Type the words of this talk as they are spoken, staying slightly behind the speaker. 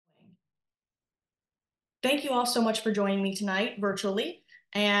Thank you all so much for joining me tonight virtually,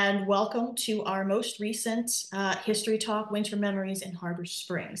 and welcome to our most recent History Talk Winter Memories in Harbor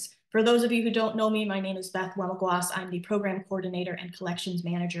Springs. For those of you who don't know me, my name is Beth Wemmelgloss. I'm the Program Coordinator and Collections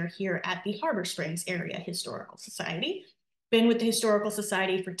Manager here at the Harbor Springs Area Historical Society. Been with the Historical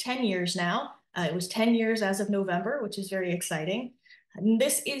Society for 10 years now. It was 10 years as of November, which is very exciting. And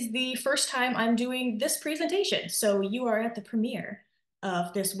this is the first time I'm doing this presentation, so you are at the premiere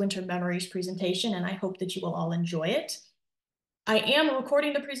of this Winter Memories presentation, and I hope that you will all enjoy it. I am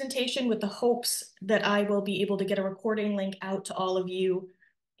recording the presentation with the hopes that I will be able to get a recording link out to all of you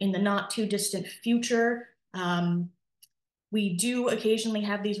in the not too distant future. We do occasionally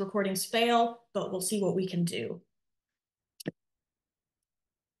have these recordings fail, but we'll see what we can do.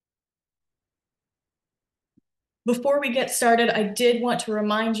 Before we get started, I did want to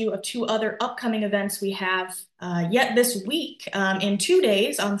remind you of two other upcoming events we have yet this week. In 2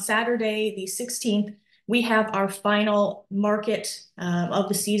 days, on Saturday, the 16th, we have our final market of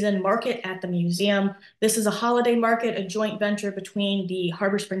the season, Market at the Museum. This is a holiday market, a joint venture between the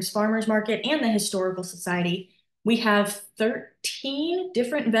Harbor Springs Farmers Market and the Historical Society. We have 13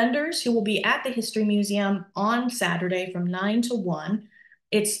 different vendors who will be at the History Museum on Saturday from 9 to 1.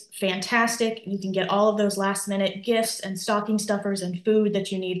 It's fantastic. You can get all of those last minute gifts and stocking stuffers and food that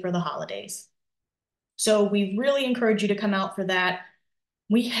you need for the holidays. So we really encourage you to come out for that.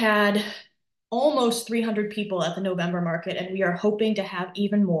 We had almost 300 people at the November market, and we are hoping to have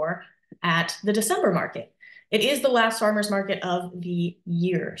even more at the December market. It is the last farmers market of the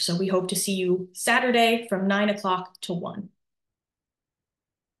year, so we hope to see you Saturday from 9 o'clock to 1.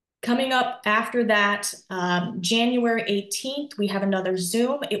 Coming up after that, January 18th, we have another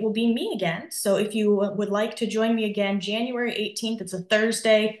Zoom. It will be me again. So if you would like to join me again, January 18th, it's a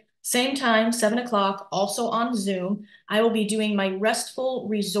Thursday, same time, 7 o'clock, also on Zoom. I will be doing my Restful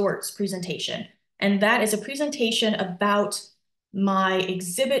Resorts presentation. And that is a presentation about my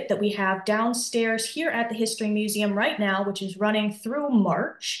exhibit that we have downstairs here at the History Museum right now, which is running through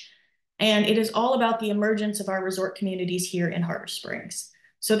March. And it is all about the emergence of our resort communities here in Harbor Springs.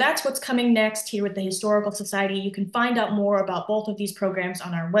 So that's what's coming next here with the Historical Society. You can find out more about both of these programs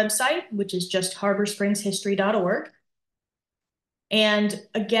on our website, which is just harborspringshistory.org. And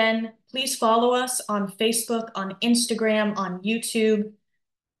again, please follow us on Facebook, on Instagram, on YouTube.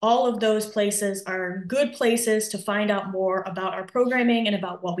 All of those places are good places to find out more about our programming and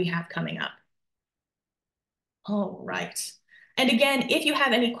about what we have coming up. All right. And again, if you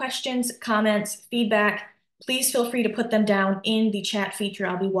have any questions, comments, feedback, please feel free to put them down in the chat feature.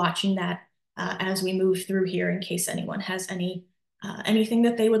 I'll be watching that as we move through here in case anyone has anything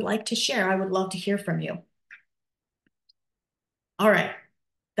that they would like to share. I would love to hear from you. All right,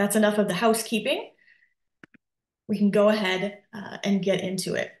 that's enough of the housekeeping. We can go ahead and get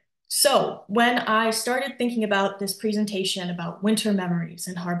into it. So when I started thinking about this presentation about winter memories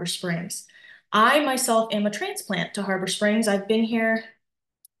in Harbor Springs, I myself am a transplant to Harbor Springs. I've been here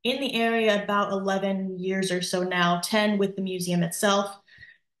in the area about 11 years or so now, 10 with the museum itself.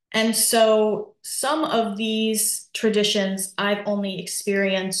 And so some of these traditions I've only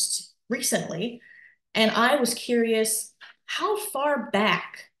experienced recently. And I was curious how far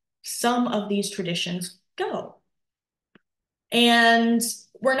back some of these traditions go. And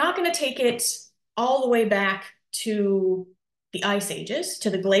we're not going to take it all the way back to the ice ages,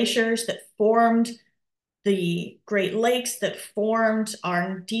 to the glaciers that formed the Great Lakes, that formed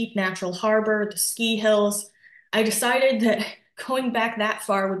our deep natural harbor, the ski hills. I decided that going back that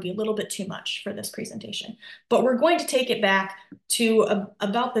far would be a little bit too much for this presentation, but we're going to take it back to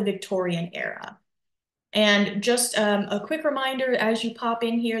about the Victorian era. And just a quick reminder as you pop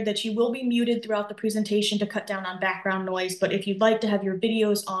in here that you will be muted throughout the presentation to cut down on background noise, but if you'd like to have your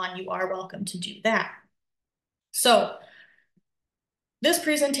videos on, you are welcome to do that. So this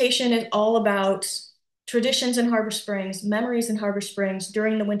presentation is all about traditions in Harbor Springs, memories in Harbor Springs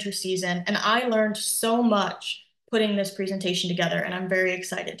during the winter season, and I learned so much putting this presentation together, and I'm very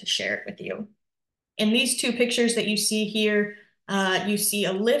excited to share it with you. In these two pictures that you see here, you see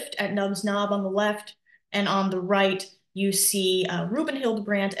a lift at Nugs Knob on the left, and on the right, you see Reuben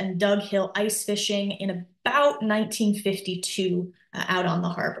Hildebrandt and Doug Hill ice fishing in about 1952 out on the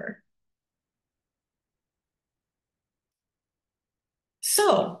harbor.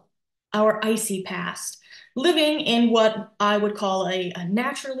 So, our icy past, living in what I would call a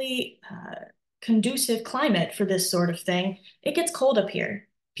naturally conducive climate for this sort of thing. It gets cold up here.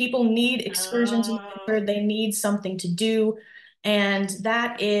 People need excursions in the winter. They need something to do. And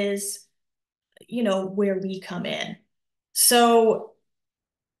that is, where we come in. So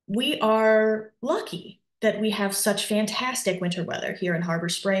we are lucky that we have such fantastic winter weather here in Harbor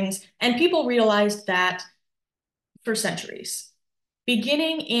Springs. And people realized that for centuries.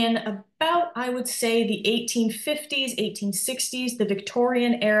 Beginning in about, I would say, the 1850s, 1860s, the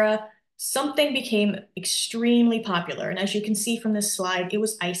Victorian era, something became extremely popular. And as you can see from this slide, it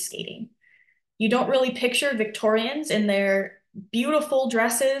was ice skating. You don't really picture Victorians in their beautiful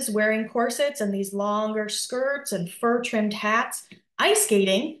dresses wearing corsets and these longer skirts and fur-trimmed hats ice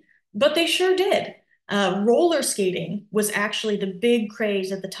skating, but they sure did. Roller skating was actually the big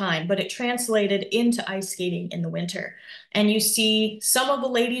craze at the time, but it translated into ice skating in the winter. And you see some of the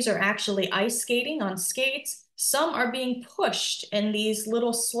ladies are actually ice skating on skates. Some are being pushed in these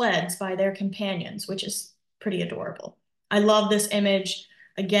little sleds by their companions, which is pretty adorable. I love this image.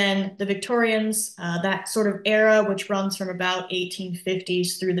 Again, the Victorians, that sort of era, which runs from about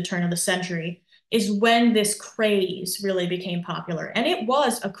 1850s through the turn of the century, is when this craze really became popular. And it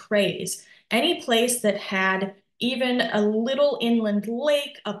was a craze. Any place that had even a little inland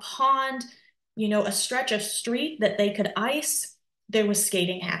lake, a pond, a stretch of street that they could ice, there was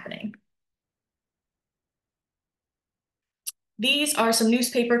skating happening. These are some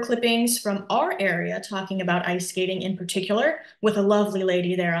newspaper clippings from our area talking about ice skating in particular, with a lovely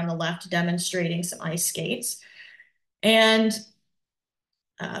lady there on the left demonstrating some ice skates. And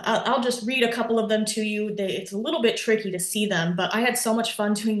I'll just read a couple of them to you. It's a little bit tricky to see them, but I had so much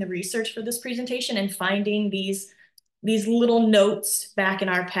fun doing the research for this presentation and finding these little notes back in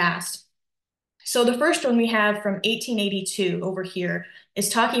our past. So the first one we have from 1882 over here is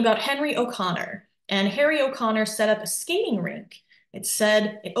talking about Henry O'Connor. And Harry O'Connor set up a skating rink. It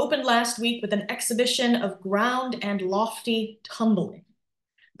said it opened last week with an exhibition of ground and lofty tumbling.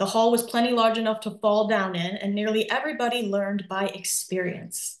 The hall was plenty large enough to fall down in, and nearly everybody learned by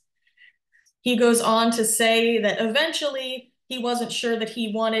experience. He goes on to say that eventually he wasn't sure that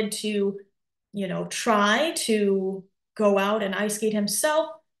he wanted to, try to go out and ice skate himself,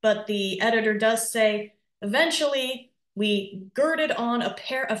 but the editor does say, eventually we girded on a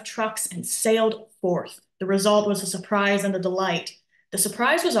pair of trucks and sailed forth. The result was a surprise and a delight. The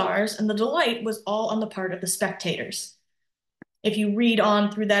surprise was ours, and the delight was all on the part of the spectators. If you read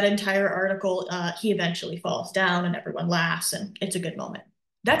on through that entire article, he eventually falls down and everyone laughs, and it's a good moment.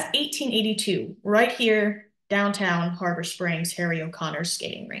 That's 1882, right here, downtown Harbor Springs, Harry O'Connor's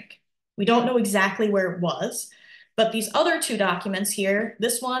skating rink. We don't know exactly where it was, but these other two documents here,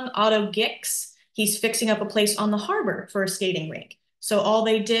 this one, Otto Gix, he's fixing up a place on the harbor for a skating rink. So all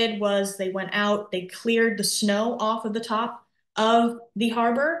they did was they went out, they cleared the snow off of the top of the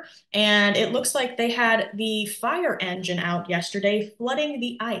harbor, and it looks like they had the fire engine out yesterday flooding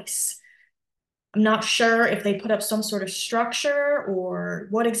the ice. I'm not sure if they put up some sort of structure or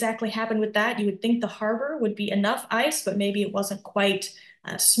what exactly happened with that. You would think the harbor would be enough ice, but maybe it wasn't quite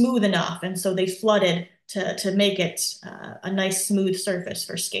smooth enough, and so they flooded to make it a nice smooth surface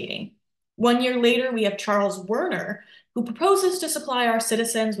for skating. 1 year later, we have Charles Werner, who proposes to supply our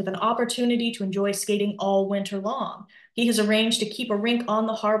citizens with an opportunity to enjoy skating all winter long. He has arranged to keep a rink on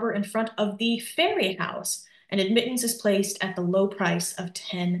the harbor in front of the ferry house, and admittance is placed at the low price of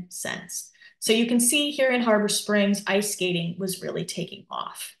 10 cents. So you can see here in Harbor Springs, ice skating was really taking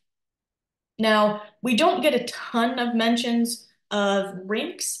off. Now, we don't get a ton of mentions of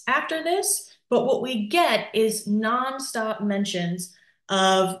rinks after this, but what we get is nonstop mentions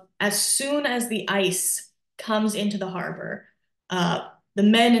of as soon as the ice comes into the harbor, the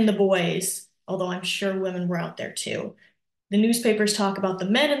men and the boys, although I'm sure women were out there too. The newspapers talk about the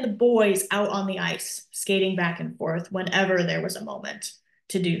men and the boys out on the ice, skating back and forth whenever there was a moment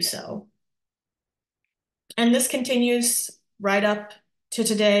to do so. And this continues right up to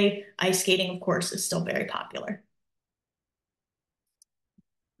today. Ice skating, of course, is still very popular.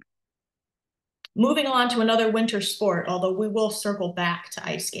 Moving on to another winter sport, although we will circle back to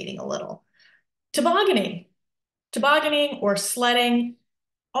ice skating a little. Tobogganing. Tobogganing or sledding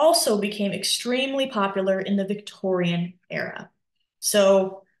also became extremely popular in the Victorian era.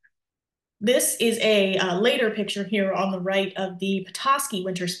 So this is a later picture here on the right of the Petoskey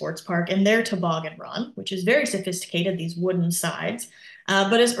Winter Sports Park and their toboggan run, which is very sophisticated, these wooden sides.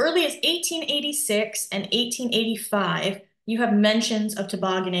 But as early as 1886 and 1885, you have mentions of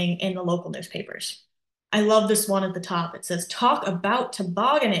tobogganing in the local newspapers. I love this one at the top. It says, "Talk about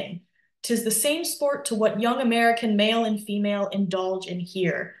tobogganing. 'Tis the same sport to what young American male and female indulge in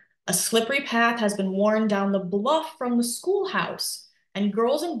here. A slippery path has been worn down the bluff from the schoolhouse, and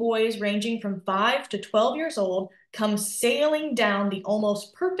girls and boys ranging from 5 to 12 years old come sailing down the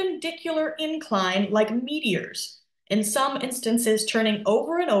almost perpendicular incline like meteors, in some instances turning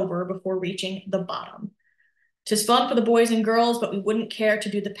over and over before reaching the bottom. 'Tis fun for the boys and girls, but we wouldn't care to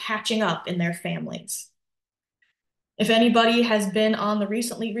do the patching up in their families." If anybody has been on the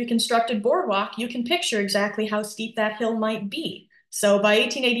recently reconstructed boardwalk, you can picture exactly how steep that hill might be. So by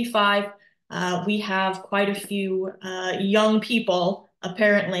 1885, we have quite a few young people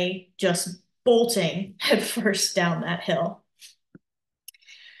apparently just bolting headfirst down that hill.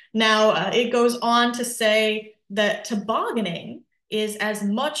 Now, it goes on to say that tobogganing is as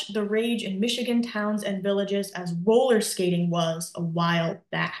much the rage in Michigan towns and villages as roller skating was a while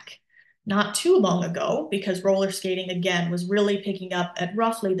back. Not too long ago, because roller skating, again, was really picking up at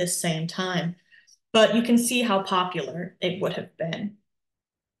roughly this same time. But you can see how popular it would have been.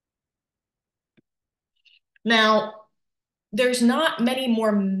 Now, there's not many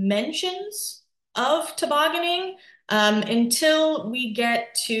more mentions of tobogganing until we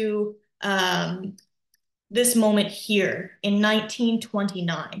get to this moment here in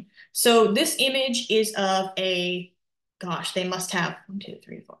 1929. So this image is of gosh, they must have 1, 2,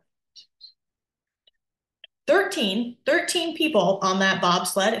 3, 4, 13 people on that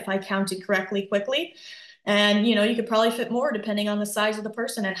bobsled, if I counted correctly quickly. And, you could probably fit more depending on the size of the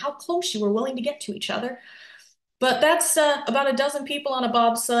person and how close you were willing to get to each other. But that's about a dozen people on a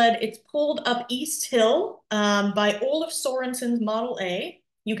bobsled. It's pulled up East Hill by Olaf Sorensen's Model A.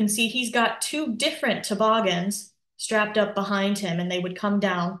 You can see he's got two different toboggans strapped up behind him, and they would come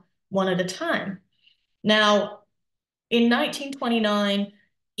down one at a time. Now, in 1929,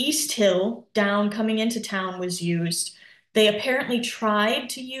 East Hill down coming into town was used. They apparently tried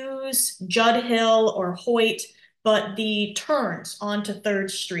to use Judd Hill or Hoyt, but the turns onto 3rd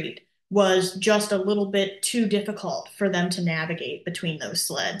Street was just a little bit too difficult for them to navigate between those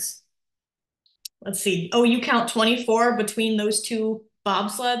sleds. Let's see. Oh, you count 24 between those two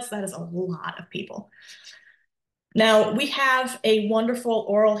bobsleds? That is a lot of people. Now, we have a wonderful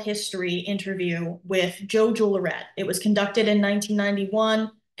oral history interview with Joe Jollerette. It was conducted in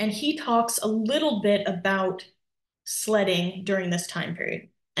 1991, and he talks a little bit about sledding during this time period.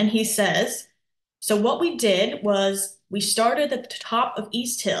 And he says, so what we did was we started at the top of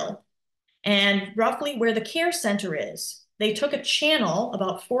East Hill, and roughly where the care center is, they took a channel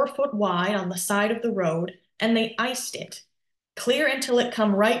about 4 foot wide on the side of the road, and they iced it clear until it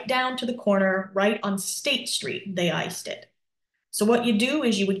come right down to the corner, right on State Street, they iced it. So what you do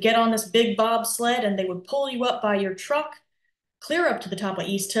is you would get on this big bobsled and they would pull you up by your truck, clear up to the top of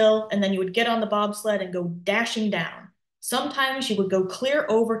East Hill, and then you would get on the bobsled and go dashing down. Sometimes you would go clear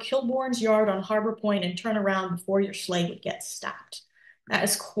over Kilbourne's Yard on Harbor Point and turn around before your sleigh would get stopped. That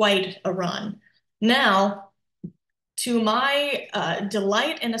is quite a run. Now, to my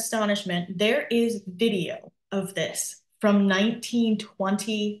delight and astonishment, there is video of this from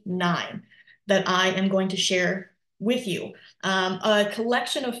 1929 that I am going to share with you. A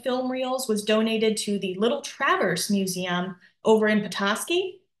collection of film reels was donated to the Little Traverse Museum over in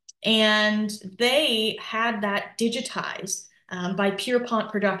Petoskey, and they had that digitized by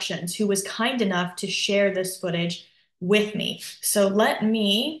Pierpont Productions, who was kind enough to share this footage with me. So let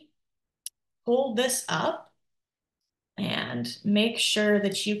me pull this up and make sure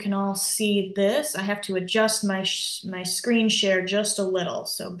that you can all see this. I have to adjust my screen share just a little,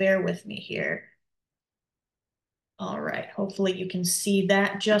 so bear with me here. All right, hopefully you can see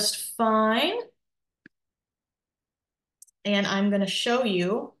that just fine. And I'm going to show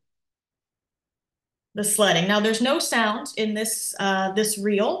you the sledding. Now, there's no sound in this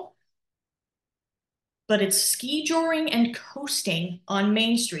reel, but it's ski joring and coasting on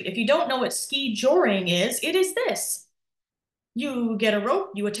Main Street. If you don't know what ski joring is, it is this. You get a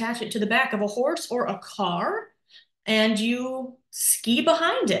rope, you attach it to the back of a horse or a car, and you ski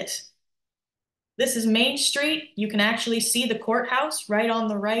behind it. This is Main Street. You can actually see the courthouse right on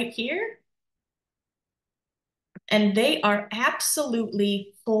the right here. And they are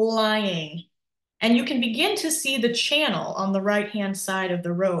absolutely flying. And you can begin to see the channel on the right-hand side of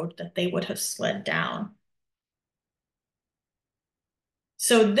the road that they would have slid down.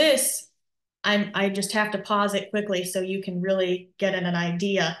 So this, I just have to pause it quickly so you can really get an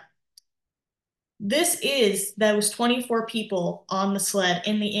idea. This is those 24 people on the sled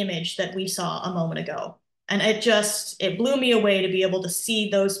in the image that we saw a moment ago. And it blew me away to be able to see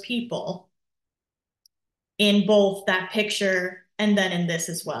those people in both that picture and then in this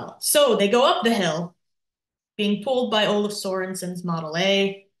as well. So they go up the hill, being pulled by Olaf Sorensen's Model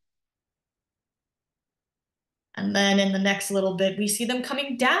A. And then in the next little bit, we see them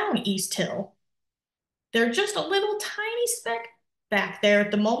coming down East Hill. They're just a little tiny speck back there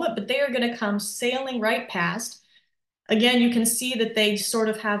at the moment, but they are going to come sailing right past. Again, you can see that they sort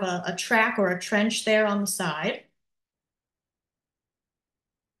of have a track or a trench there on the side.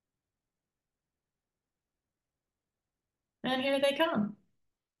 And here they come.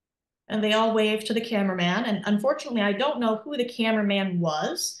 and they all wave to the cameraman. And unfortunately, I don't know who the cameraman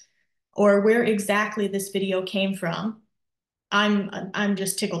was or where exactly this video came from. I'm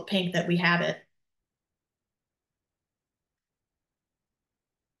just tickled pink that we have it.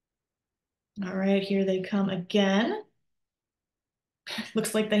 All right, here they come again.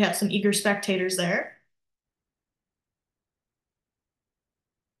 Looks like they have some eager spectators there.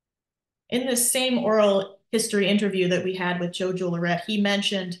 In this same oral history interview that we had with Joe Joliret, he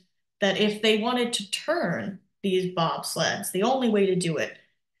mentioned that if they wanted to turn these bobsleds, the only way to do it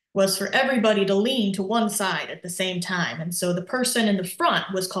was for everybody to lean to one side at the same time. And so the person in the front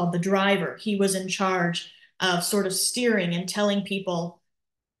was called the driver. He was in charge of sort of steering and telling people,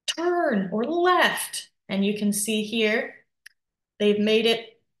 turn or left. And you can see here, they've made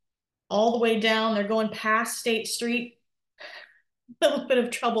it all the way down. They're going past State Street. A little bit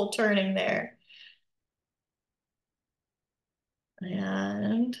of trouble turning there.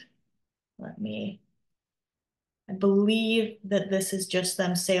 And I believe that this is just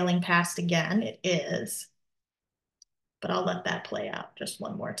them sailing past again. It is, but I'll let that play out just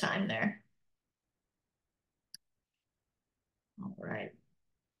one more time there. All right.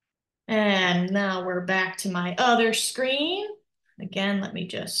 And now we're back to my other screen. Again, let me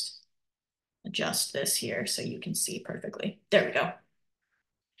just adjust this here so you can see perfectly. There we go.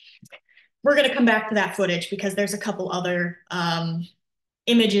 We're going to come back to that footage because there's a couple other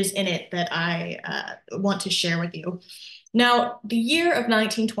images in it that I want to share with you. Now, the year of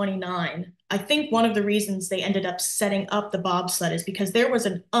 1929, I think one of the reasons they ended up setting up the bobsled is because there was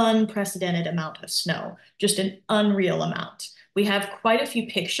an unprecedented amount of snow, just an unreal amount. We have quite a few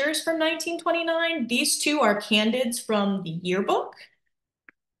pictures from 1929. These two are candids from the yearbook,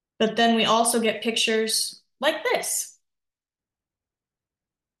 but then we also get pictures like this,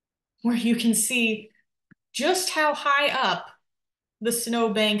 where you can see just how high up the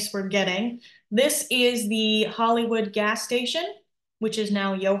snowbanks were getting. This is the Hollywood gas station, which is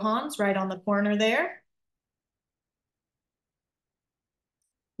now Johann's right on the corner there.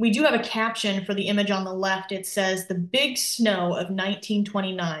 We do have a caption for the image on the left. It says, "The Big Snow of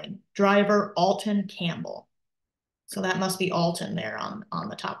 1929, driver Alton Campbell." So that must be Alton there on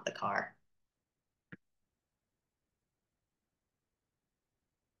the top of the car.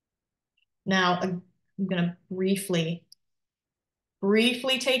 Now, I'm gonna briefly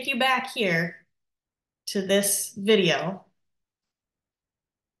take you back here to this video.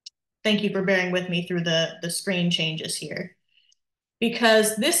 Thank you for bearing with me through the screen changes here.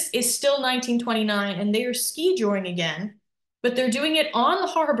 Because this is still 1929 and they are ski joring again, but they're doing it on the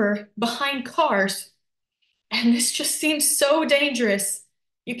harbor behind cars. And this just seems so dangerous.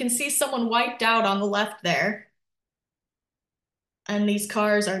 You can see someone wiped out on the left there. And these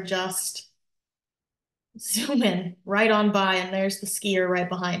cars are just zooming right on by, and there's the skier right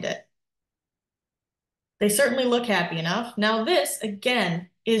behind it. They certainly look happy enough. Now this,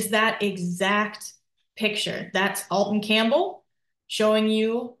 again, is that exact picture. That's Alton Campbell showing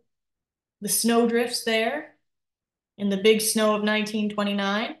you the snowdrifts there in the big snow of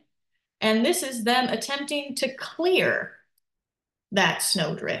 1929. And this is them attempting to clear that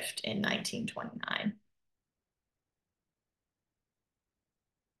snowdrift in 1929.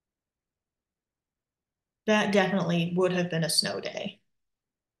 That definitely would have been a snow day.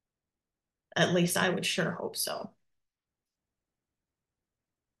 At least I would sure hope so.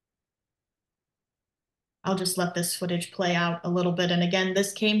 I'll just let this footage play out a little bit. And again,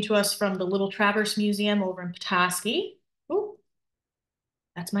 this came to us from the Little Traverse Museum over in Petoskey. Ooh,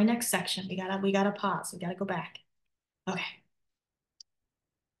 that's my next section. We gotta pause. We gotta go back. Okay.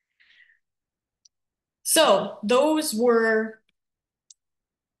 So those were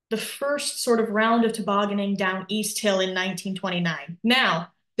the first sort of round of tobogganing down East Hill in 1929.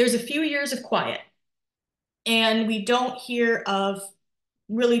 Now, there's a few years of quiet, and we don't hear of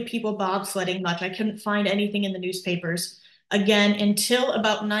really people bobsledding much. I couldn't find anything in the newspapers again until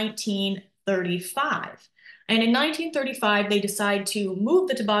about 1935. And in 1935, they decide to move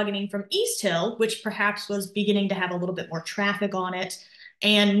the tobogganing from East Hill, which perhaps was beginning to have a little bit more traffic on it,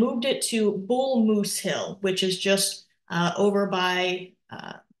 and moved it to Bull Moose Hill, which is just over by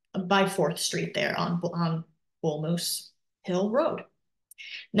 4th Street there on Bull Moose Hill Road.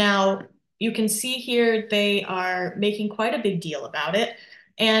 Now, you can see here they are making quite a big deal about it.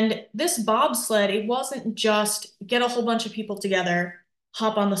 And this bobsled, it wasn't just get a whole bunch of people together,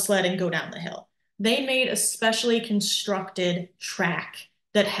 hop on the sled and go down the hill. They made a specially constructed track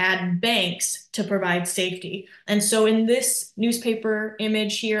that had banks to provide safety. And so in this newspaper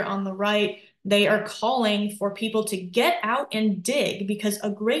image here on the right, they are calling for people to get out and dig because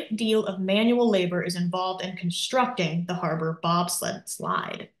a great deal of manual labor is involved in constructing the harbor bobsled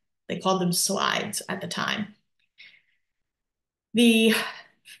slide. They called them slides at the time. The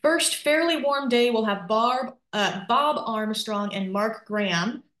first fairly warm day will have Bob Armstrong and Mark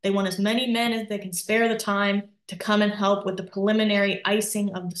Graham. They want as many men as they can spare the time to come and help with the preliminary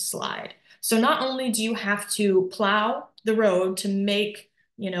icing of the slide. So not only do you have to plow the road to make,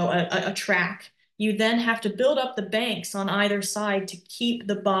 a track, you then have to build up the banks on either side to keep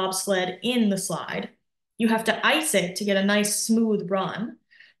the bobsled in the slide. You have to ice it to get a nice smooth run.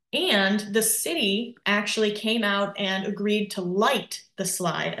 And the city actually came out and agreed to light the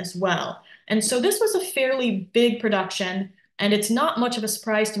slide as well. And so this was a fairly big production. And it's not much of a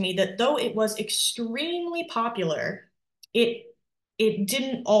surprise to me that though it was extremely popular, it it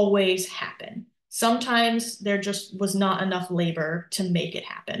didn't always happen. Sometimes there just was not enough labor to make it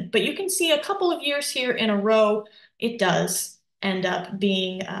happen. But you can see a couple of years here in a row, it does end up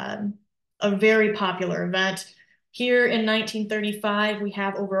being a very popular event. Here in 1935, we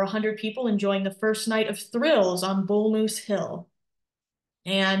have over 100 people enjoying the first night of thrills on Bull Moose Hill.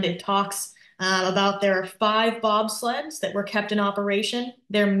 And it talks about there are 5 bobsleds that were kept in operation.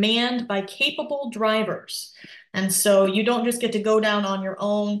 They're manned by capable drivers. And so you don't just get to go down on your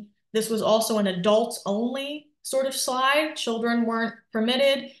own. This was also an adults only sort of slide. Children weren't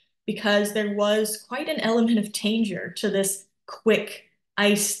permitted because there was quite an element of danger to this quick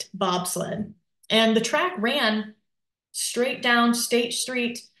iced bobsled. And the track ran straight down State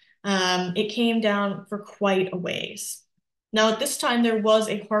Street. It came down for quite a ways. Now, at this time, there was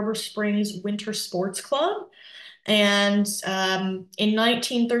a Harbor Springs Winter Sports Club. And in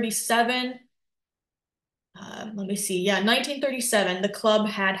 1937, let me see. Yeah, 1937, the club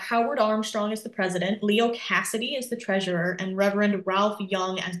had Howard Armstrong as the president, Leo Cassidy as the treasurer, and Reverend Ralph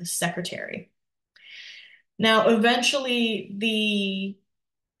Young as the secretary. Now, eventually, the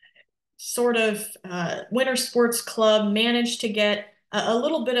sort of Winter Sports Club managed to get a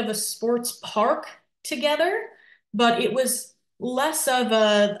little bit of a sports park together, but it was less of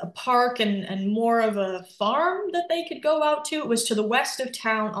a park and more of a farm that they could go out to. It was to the west of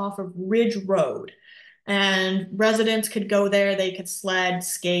town off of Ridge Road. And residents could go there, they could sled,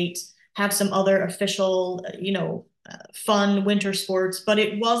 skate, have some other official, fun winter sports, but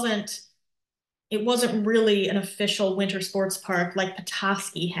it wasn't really an official winter sports park like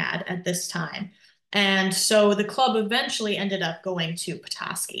Petoskey had at this time. And so the club eventually ended up going to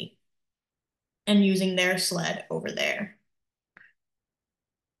Petoskey and using their sled over there.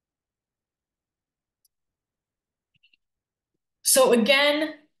 So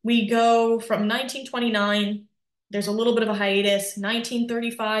again, we go from 1929, there's a little bit of a hiatus,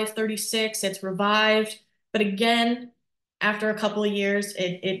 1935, 36, it's revived. But again, after a couple of years,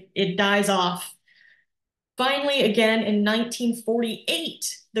 it dies off. Finally, again in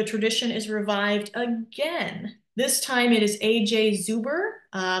 1948, the tradition is revived again. This time it is A.J. Zuber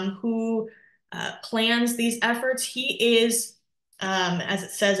who plans these efforts. He is, as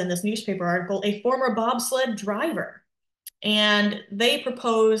it says in this newspaper article, a former bobsled driver. And they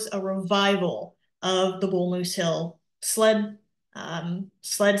propose a revival of the Bull Moose Hill slide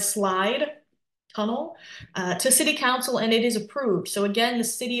tunnel to city council, and it is approved. So again, the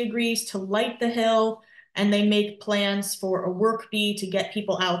city agrees to light the hill, and they make plans for a work bee to get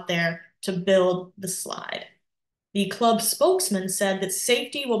people out there to build the slide. The club spokesman said that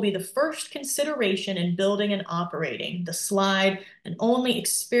safety will be the first consideration in building and operating the slide, and only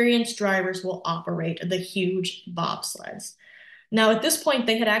experienced drivers will operate the huge bobsleds. Now, at this point,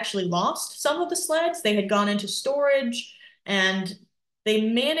 they had actually lost some of the sleds. They had gone into storage, and they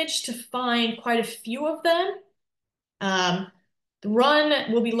managed to find quite a few of them. The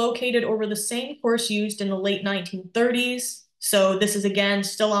run will be located over the same course used in the late 1930s. So this is again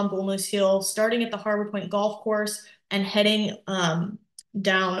still on Bull Moose Hill, starting at the Harbor Point Golf Course and heading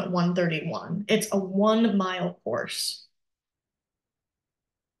down 131. It's a 1-mile course.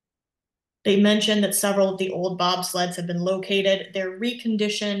 They mentioned that several of the old bobsleds have been located. They're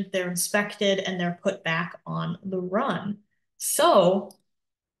reconditioned, they're inspected, and they're put back on the run. So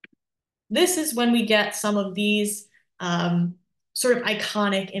this is when we get some of these sort of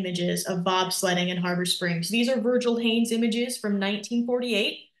iconic images of bobsledding in Harbor Springs. These are Virgil Haynes images from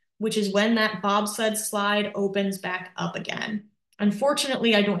 1948, which is when that bobsled slide opens back up again.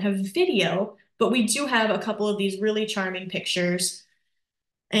 Unfortunately, I don't have video, but we do have a couple of these really charming pictures.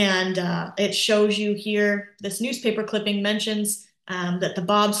 And it shows you here, this newspaper clipping mentions that the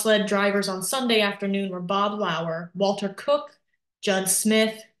bobsled drivers on Sunday afternoon were Bob Lauer, Walter Cook, Judd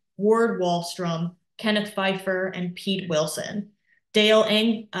Smith, Ward Wallstrom, Kenneth Pfeiffer, and Pete Wilson. Dale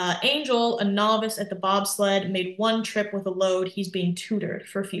Angel, a novice at the bobsled, made one trip with a load. He's being tutored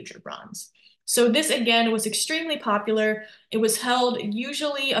for future runs. So this again was extremely popular. It was held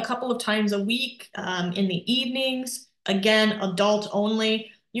usually a couple of times a week in the evenings. Again, adult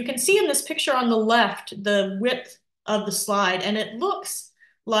only. You can see in this picture on the left the width of the slide, and it looks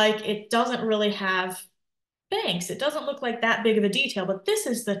like it doesn't really have banks. It doesn't look like that big of a detail, but this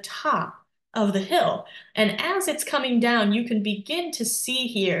is the top of the hill. And as it's coming down, you can begin to see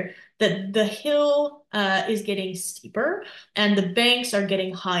here that the hill is getting steeper and the banks are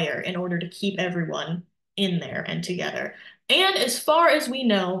getting higher in order to keep everyone in there and together. And as far as we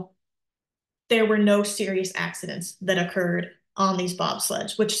know, there were no serious accidents that occurred on these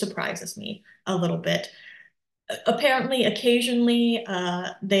bobsleds, which surprises me a little bit. Apparently, occasionally,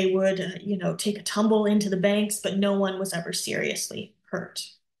 they would, take a tumble into the banks, but no one was ever seriously hurt.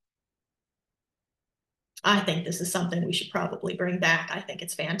 I think this is something we should probably bring back. I think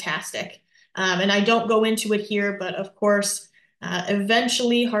it's fantastic. And I don't go into it here, but of course,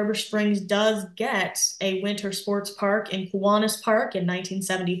 eventually Harbor Springs does get a winter sports park in Kiwanis Park in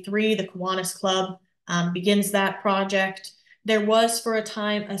 1973. The Kiwanis Club begins that project. There was for a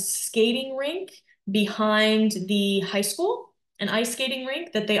time a skating rink behind the high school, an ice skating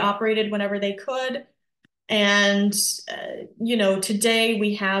rink that they operated whenever they could. And, today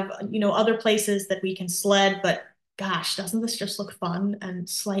we have, other places that we can sled, but gosh, doesn't this just look fun and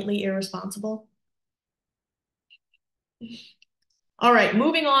slightly irresponsible? All right,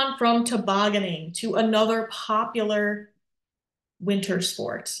 moving on from tobogganing to another popular winter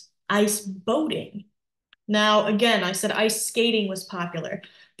sport, ice boating. Now, again, I said ice skating was popular,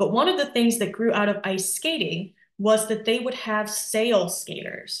 but one of the things that grew out of ice skating was that they would have sail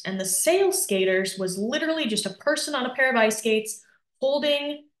skaters. And the sail skaters was literally just a person on a pair of ice skates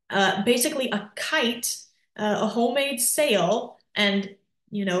holding basically a kite, a homemade sail, and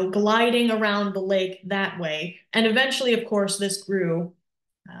gliding around the lake that way. And eventually, of course, this grew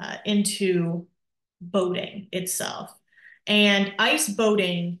into boating itself. And ice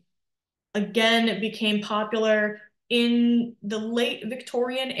boating again, it became popular in the late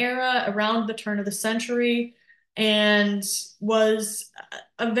Victorian era, around the turn of the century, and was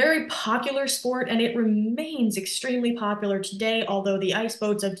a very popular sport, and it remains extremely popular today, although the ice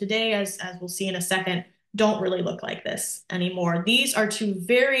boats of today, as we'll see in a second, don't really look like this anymore. These are two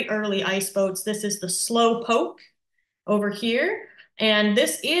very early ice boats. This is the Slow Poke over here, and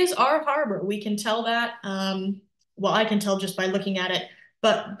this is our harbor. We can tell that, well, I can tell just by looking at it.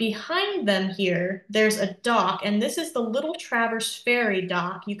 But behind them here, there's a dock, and this is the Little Traverse Ferry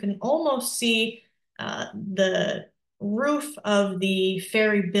dock. You can almost see the roof of the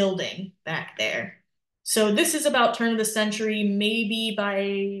ferry building back there. So this is about turn of the century, maybe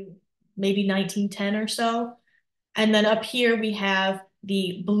by maybe 1910 or so. And then up here we have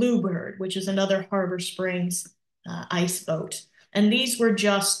the Bluebird, which is another Harbor Springs ice boat. And these were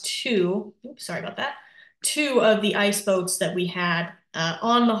just two, oops, sorry about that, two of the ice boats that we had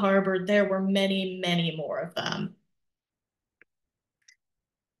on the harbor. There were many, many more of them.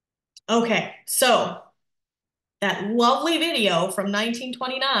 Okay, so that lovely video from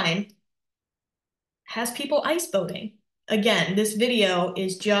 1929 has people ice boating. Again, this video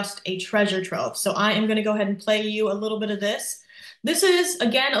is just a treasure trove. So I am going to go ahead and play you a little bit of this. This is,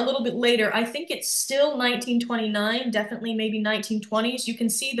 again, a little bit later. I think it's still 1929, definitely maybe 1920s. You can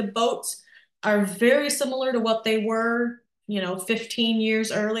see the boats are very similar to what they were, 15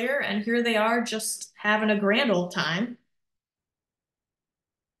 years earlier. And here they are just having a grand old time.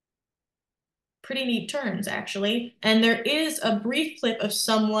 Pretty neat turns, actually. And there is a brief clip of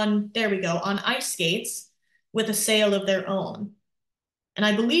someone, there we go, on ice skates with a sail of their own. And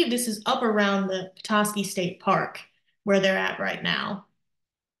I believe this is up around the Petoskey State Park where they're at right now.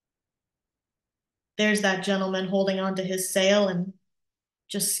 There's that gentleman holding onto his sail and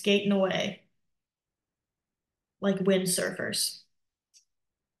just skating away like windsurfers.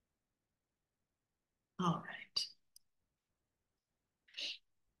 All right.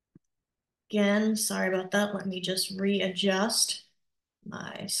 Again, sorry about that. Let me just readjust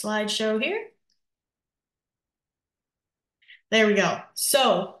my slideshow here. There we go.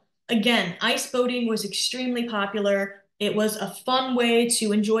 So again, ice boating was extremely popular. It was a fun way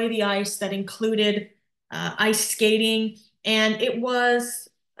to enjoy the ice that included ice skating, and it was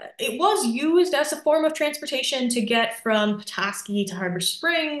used as a form of transportation to get from Petoskey to Harbor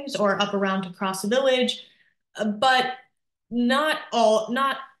Springs or up around to Cross Village, but not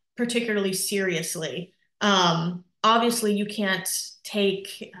particularly seriously. Obviously, you can't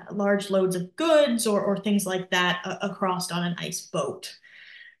take large loads of goods or things like that across on an ice boat.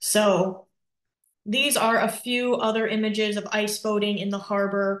 So These are a few other images of ice boating in the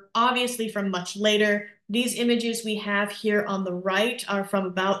harbor, obviously from much later. These images we have here on the right are from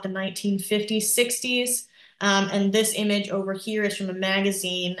about the 1950s, 60s. And this image over here is from a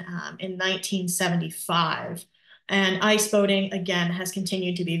magazine in 1975. And ice boating, again, has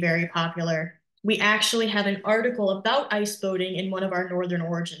continued to be very popular. We actually have an article about ice boating in one of our Northern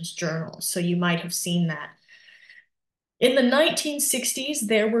Origins journals, so you might have seen that. In the 1960s,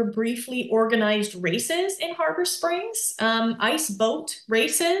 there were briefly organized races in Harbor Springs, ice boat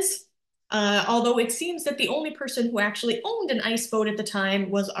races. Although it seems that the only person who actually owned an ice boat at the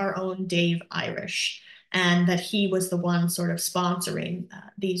time was our own Dave Irish, and that he was the one sort of sponsoring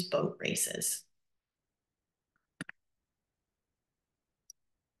these boat races.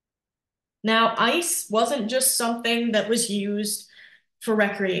 Now, ice wasn't just something that was used for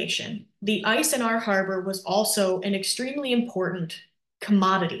recreation. The ice in our harbor was also an extremely important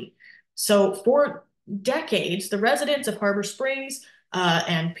commodity. So for decades, the residents of Harbor Springs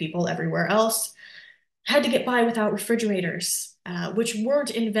and people everywhere else had to get by without refrigerators, which weren't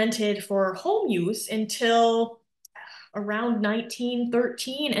invented for home use until around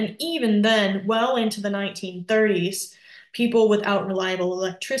 1913. And even then, well into the 1930s, people without reliable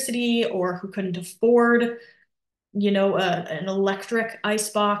electricity or who couldn't afford an electric ice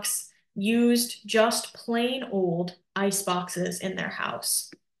box used just plain old ice boxes in their house.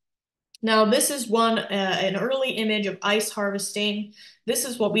 Now, this is an early image of ice harvesting. This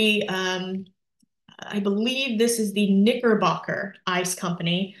is what I believe this is the Knickerbocker Ice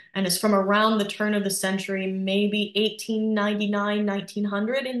Company, and it's from around the turn of the century, maybe 1899,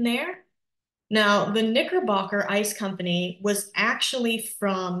 1900 in there. Now, the Knickerbocker Ice Company was actually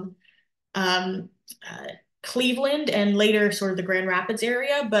from um, uh, Cleveland and later sort of the Grand Rapids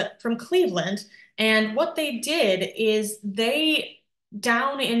area, but from Cleveland. And what they did is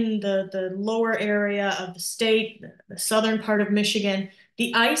down in the lower area of the state, the southern part of Michigan,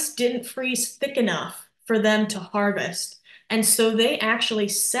 the ice didn't freeze thick enough for them to harvest. And so they actually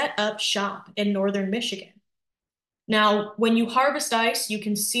set up shop in northern Michigan. Now, when you harvest ice, you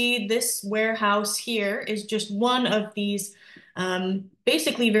can see this warehouse here is just one of these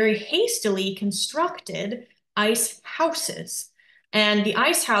basically very hastily constructed ice houses. And the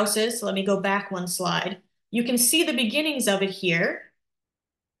ice houses, so let me go back one slide. You can see the beginnings of it here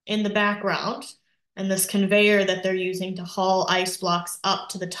in the background and this conveyor that they're using to haul ice blocks up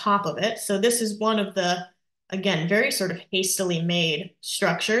to the top of it. So this is one of the, again, very sort of hastily made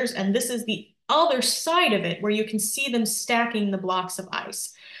structures. And this is the other side of it where you can see them stacking the blocks of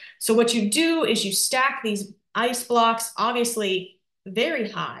ice. So what you do is you stack these ice blocks, obviously very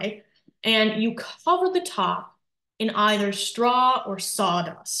high, and you cover the top in either straw or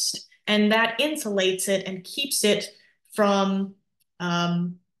sawdust. And that insulates it and keeps it from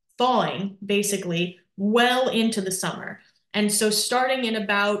thawing, basically, well into the summer. And so starting in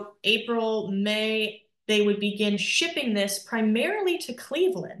about April, May, they would begin shipping this primarily to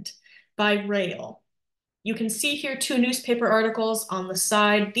Cleveland by rail. You can see here two newspaper articles on the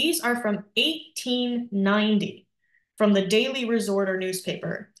side. These are from 1890 from the Daily Resorter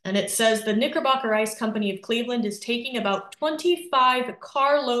newspaper. And it says the Knickerbocker Ice Company of Cleveland is taking about 25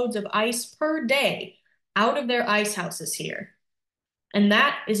 carloads of ice per day out of their ice houses here. And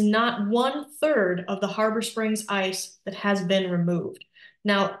that is not 1/3 of the Harbor Springs ice that has been removed.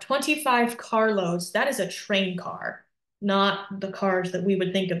 Now, 25 carloads, that is a train car, not the cars that we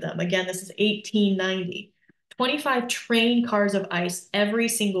would think of them. Again, this is 1890. 25 train cars of ice every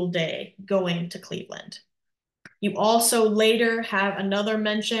single day going to Cleveland. You also later have another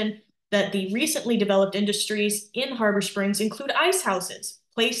mention that the recently developed industries in Harbor Springs include ice houses,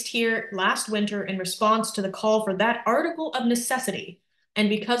 placed here last winter in response to the call for that article of necessity and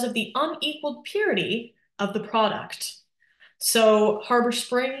because of the unequaled purity of the product. So Harbor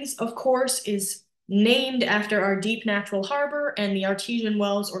Springs, of course, is named after our deep natural harbor and the artesian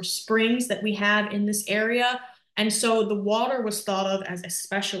wells or springs that we have in this area. And so the water was thought of as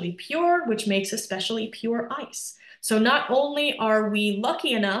especially pure, which makes especially pure ice. So not only are we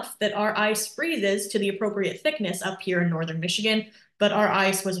lucky enough that our ice freezes to the appropriate thickness up here in northern Michigan, but our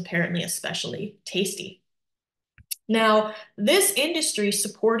ice was apparently especially tasty. Now, this industry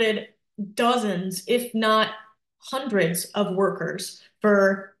supported dozens, if not hundreds of workers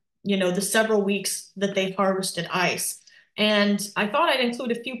for, the several weeks that they harvested ice. And I thought I'd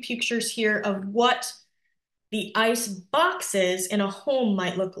include a few pictures here of what the ice boxes in a home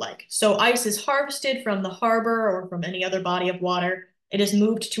might look like. So ice is harvested from the harbor or from any other body of water. It is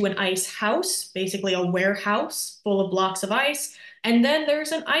moved to an ice house, basically a warehouse full of blocks of ice. And then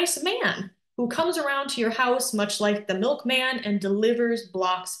there's an ice man who comes around to your house, much like the milkman, and delivers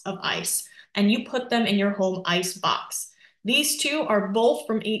blocks of ice. and you put them in your home ice box. These two are both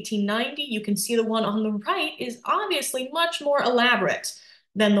from 1890. You can see the one on the right is obviously much more elaborate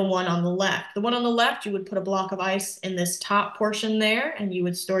than the one on the left. The one on the left, you would put a block of ice in this top portion there, and you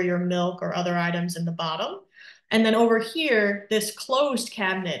would store your milk or other items in the bottom. And then over here, this closed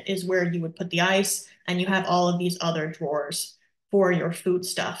cabinet is where you would put the ice, and you have all of these other drawers for your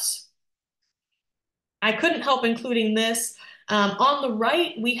foodstuffs. I couldn't help including this. On the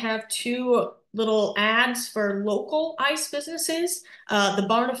right, we have two little ads for local ice businesses, the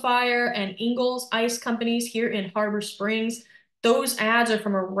Barnafire and Ingalls Ice Companies here in Harbor Springs. Those ads are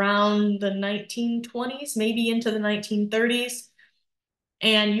from around the 1920s, maybe into the 1930s.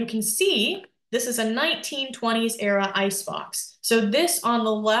 And you can see this is a 1920s era ice box. So this on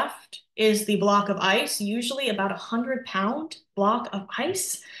the left is the block of ice, usually about a 100-pound block of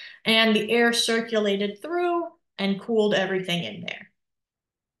ice, and the air circulated through and cooled everything in there.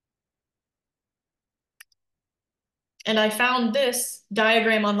 And I found this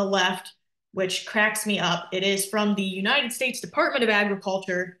diagram on the left, which cracks me up. It is from the United States Department of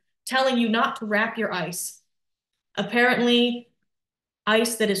Agriculture telling you not to wrap your ice. Apparently,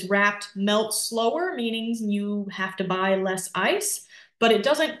 ice that is wrapped melts slower, meaning you have to buy less ice, but it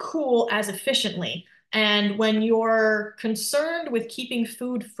doesn't cool as efficiently. And when you're concerned with keeping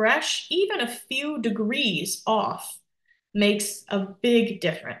food fresh, even a few degrees off makes a big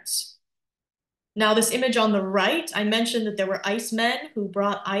difference. Now, this image on the right, I mentioned that there were ice men who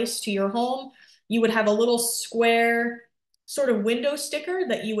brought ice to your home. You would have a little square sort of window sticker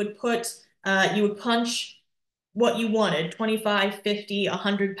that you would put, you would punch what you wanted, 25, 50,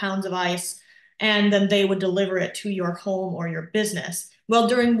 100 pounds of ice, and then they would deliver it to your home or your business. Well,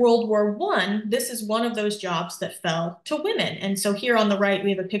 during World War I, this is one of those jobs that fell to women. And so here on the right,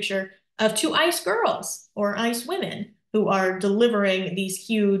 we have a picture of two ice girls or ice women who are delivering these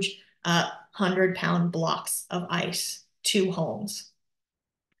huge 100-pound blocks of ice to homes.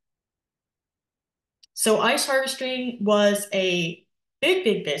 So ice harvesting was a big,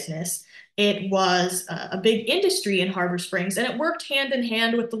 big business. It was a big industry in Harbor Springs, and it worked hand in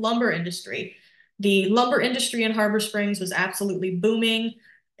hand with the lumber industry. The lumber industry in Harbor Springs was absolutely booming,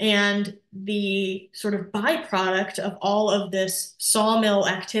 and the sort of byproduct of all of this sawmill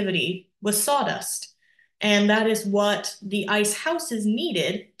activity was sawdust. And that is what the ice houses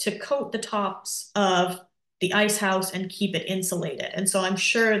needed to coat the tops of the ice house and keep it insulated. And so I'm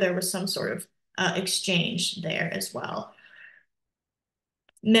sure there was some sort of exchange there as well.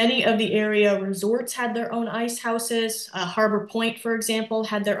 Many of the area resorts had their own ice houses. Harbor Point, for example,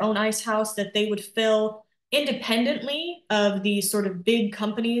 had their own ice house that they would fill independently of these sort of big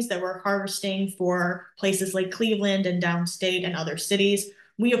companies that were harvesting for places like Cleveland and downstate and other cities.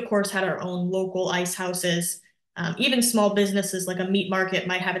 We, of course, had our own local ice houses. Even small businesses like a meat market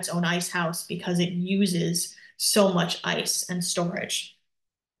might have its own ice house because it uses so much ice and storage.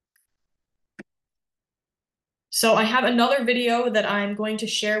 So I have another video that I'm going to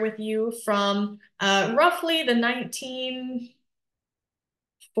share with you from roughly the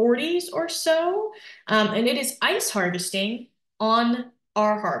 1940s or so, and it is ice harvesting on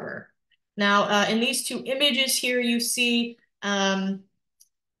our harbor. Now, in these two images here, you see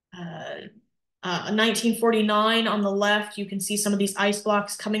 1949 on the left. You can see some of these ice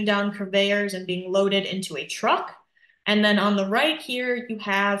blocks coming down conveyors and being loaded into a truck. And then on the right here, you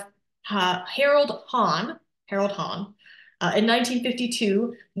have Harold Hahn, in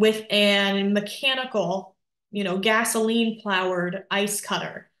 1952 with a mechanical, gasoline-powered ice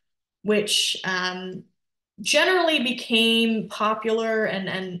cutter, which generally became popular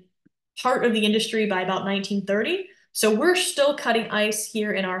and part of the industry by about 1930. So we're still cutting ice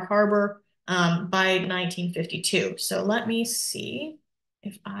here in our harbor by 1952. So let me see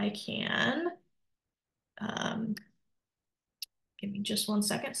if I can. Give me just 1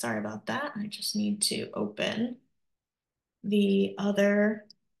 second. Sorry about that. I just need to open the other.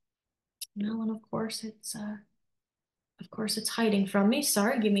 No, and of course it's hiding from me.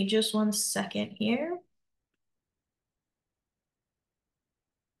 Sorry, give me just 1 second here.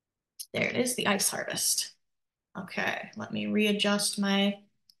 There it is, the ice harvest. Okay, let me readjust my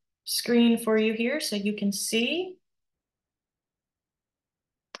screen for you here so you can see.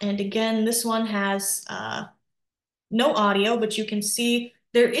 And again, this one has no audio, but you can see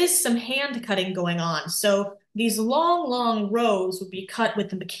there is some hand cutting going on. So these long, long rows would be cut with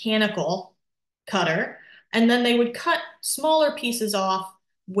the mechanical cutter, and then they would cut smaller pieces off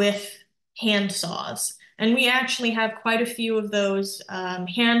with hand saws. And we actually have quite a few of those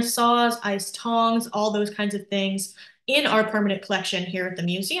hand saws, ice tongs, all those kinds of things in our permanent collection here at the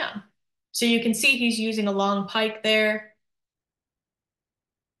museum. So you can see he's using a long pike there.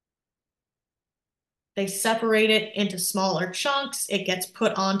 They separate it into smaller chunks. It gets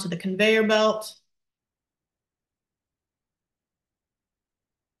put onto the conveyor belt.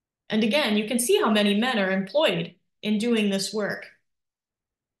 And again, you can see how many men are employed in doing this work.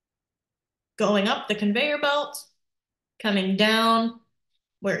 Going up the conveyor belt, coming down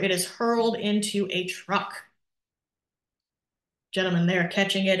where it is hurled into a truck. Gentlemen there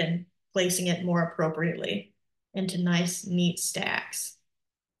catching it and placing it more appropriately into nice, neat stacks.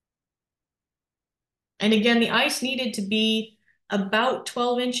 And again, the ice needed to be about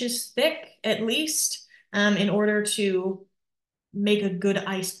 12 inches thick at least in order to make a good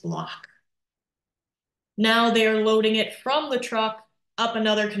ice block. Now they're loading it from the truck up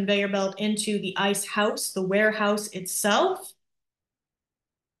another conveyor belt into the ice house, the warehouse itself.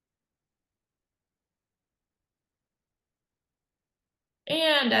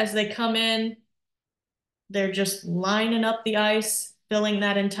 And as they come in, they're just lining up the ice, filling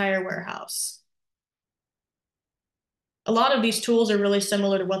that entire warehouse. A lot of these tools are really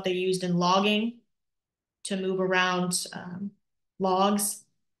similar to what they used in logging to move around logs,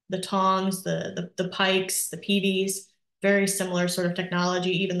 the tongs, the pikes, the peavies, very similar sort of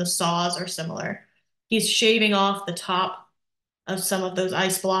technology. Even the saws are similar. He's shaving off the top of some of those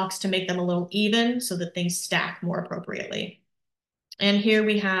ice blocks to make them a little even so that things stack more appropriately. And here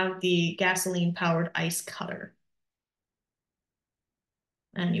we have the gasoline-powered ice cutter.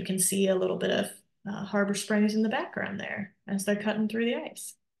 And you can see a little bit of Harbor Springs in the background there as they're cutting through the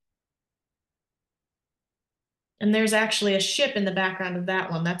ice. And there's actually a ship in the background of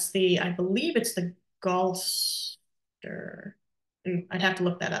that one. That's the, I believe it's the Gulfster. I'd have to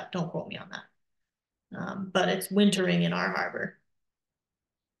look that up. Don't quote me on that. But it's wintering in our harbor.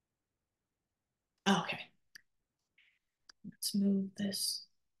 Okay. Let's move this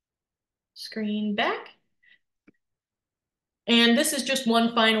screen back. And this is just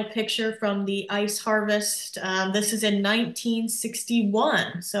one final picture from the ice harvest. This is in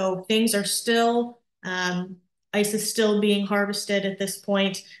 1961. So things are still, ice is still being harvested at this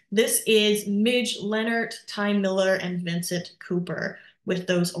point. This is Midge Leonard, Ty Miller, and Vincent Cooper with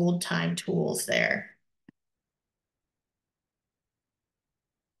those old time tools there.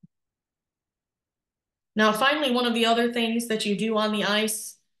 Now, finally, one of the other things that you do on the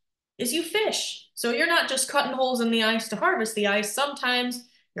ice is you fish. So you're not just cutting holes in the ice to harvest the ice. Sometimes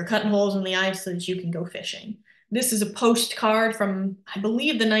you're cutting holes in the ice so that you can go fishing. This is a postcard from, I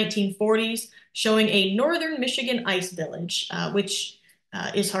believe, the 1940s showing a northern Michigan ice village, which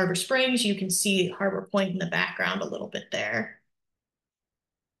is Harbor Springs. You can see Harbor Point in the background a little bit there.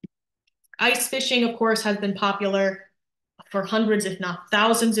 Ice fishing, of course, has been popular for hundreds, if not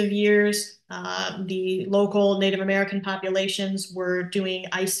thousands of years. The local Native American populations were doing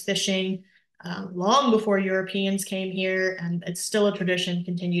ice fishing long before Europeans came here, and it's still a tradition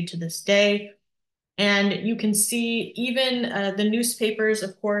continued to this day. And you can see even the newspapers,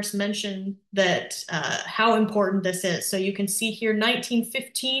 of course, mention that how important this is. So you can see here,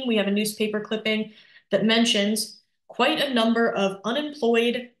 1915, we have a newspaper clipping that mentions quite a number of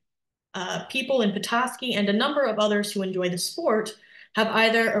unemployed people in Petoskey and a number of others who enjoy the sport have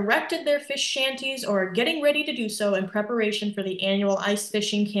either erected their fish shanties or are getting ready to do so in preparation for the annual ice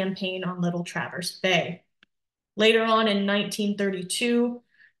fishing campaign on Little Traverse Bay. Later on in 1932,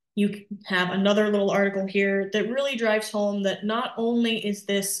 you have another little article here that really drives home that not only is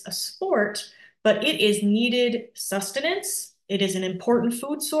this a sport, but it is needed sustenance, it is an important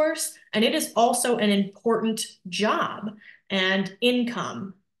food source, and it is also an important job and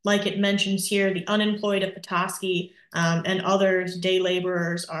income. Like it mentions here, the unemployed of Petoskey and others, day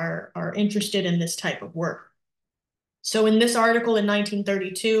laborers, are interested in this type of work. So in this article in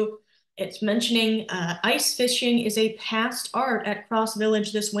 1932, it's mentioning ice fishing is a past art at Cross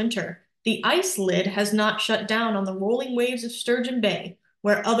Village this winter. The ice lid has not shut down on the rolling waves of Sturgeon Bay,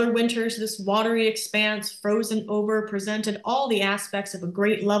 where other winters this watery expanse, frozen over, presented all the aspects of a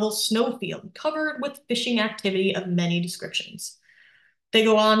great level snowfield covered with fishing activity of many descriptions. They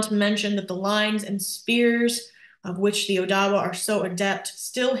go on to mention that the lines and spears of which the Odawa are so adept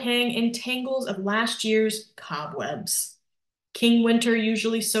still hang in tangles of last year's cobwebs. King Winter,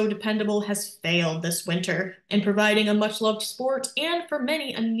 usually so dependable, has failed this winter in providing a much-loved sport and for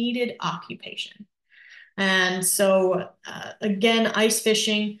many a needed occupation. And so, again, ice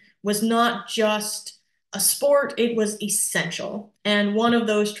fishing was not just a sport, it was essential. And one of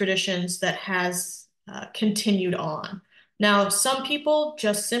those traditions that has continued on. Now, some people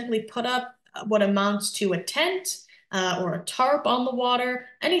just simply put up what amounts to a tent or a tarp on the water,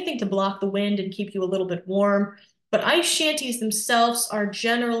 anything to block the wind and keep you a little bit warm. But ice shanties themselves are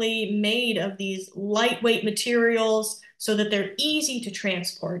generally made of these lightweight materials so that they're easy to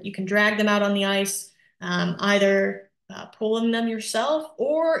transport. You can drag them out on the ice either pulling them yourself,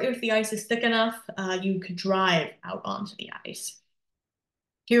 or if the ice is thick enough, you could drive out onto the ice.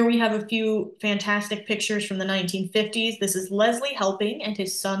 Here we have a few fantastic pictures from the 1950s. This is Leslie Helping and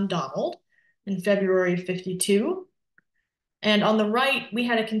his son Donald in February 52. And on the right, we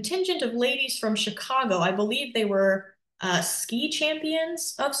had a contingent of ladies from Chicago. I believe they were ski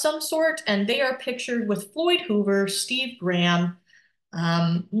champions of some sort, and they are pictured with Floyd Hoover, Steve Graham,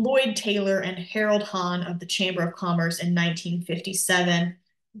 Lloyd Taylor, and Harold Hahn of the Chamber of Commerce in 1957,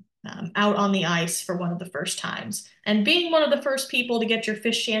 out on the ice for one of the first times. And being one of the first people to get your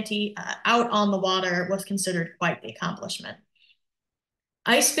fish shanty out on the water was considered quite the accomplishment.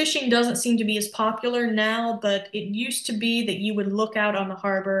 Ice fishing doesn't seem to be as popular now, but it used to be that you would look out on the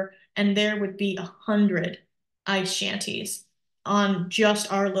harbor and there would be 100 ice shanties on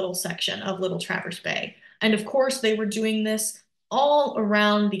just our little section of Little Traverse Bay. And of course, they were doing this all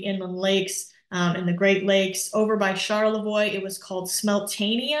around the inland lakes and the Great Lakes. Over by Charlevoix, it was called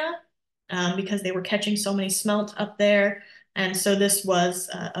Smeltania because they were catching so many smelt up there. And so this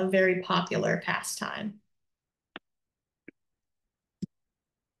was a very popular pastime.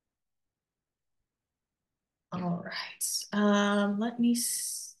 All right. Let me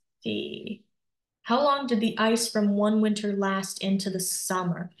see. How long did the ice from one winter last into the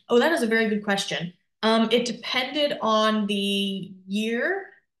summer? Oh, that is a very good question. It depended on the year,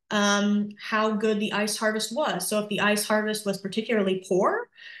 how good the ice harvest was. So if the ice harvest was particularly poor,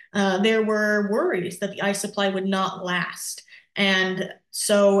 there were worries that the ice supply would not last. And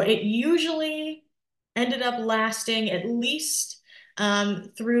so it usually ended up lasting at least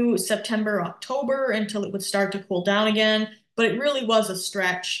through September, October until it would start to cool down again. But it really was a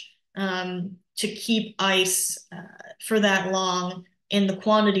stretch to keep ice for that long in the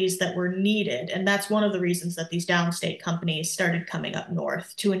quantities that were needed. And that's one of the reasons that these downstate companies started coming up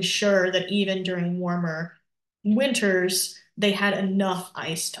north to ensure that even during warmer winters, they had enough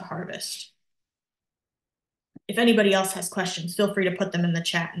ice to harvest. If anybody else has questions, feel free to put them in the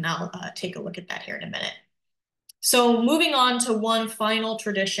chat and I'll take a look at that here in a minute. So moving on to one final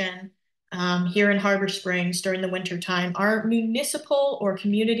tradition here in Harbor Springs during the winter time, our municipal or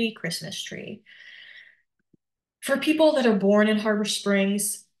community Christmas tree. For people that are born in Harbor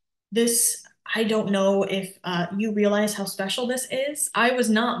Springs, this, I don't know if you realize how special this is. I was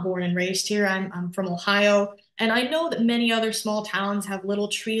not born and raised here. I'm from Ohio, and I know that many other small towns have little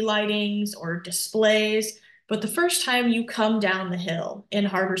tree lightings or displays, but the first time you come down the hill in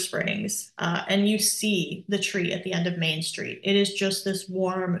Harbor Springs and you see the tree at the end of Main Street, it is just this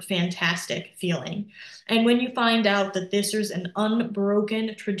warm, fantastic feeling. And when you find out that this is an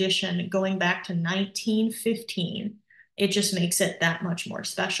unbroken tradition going back to 1915, it just makes it that much more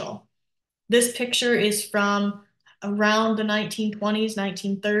special. This picture is from around the 1920s,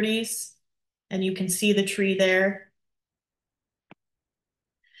 1930s, and you can see the tree there.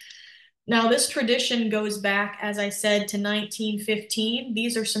 Now, this tradition goes back, as I said, to 1915.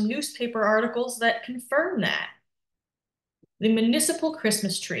 These are some newspaper articles that confirm that. The municipal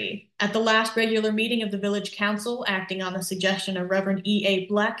Christmas tree. At the last regular meeting of the village council, acting on the suggestion of Reverend E.A.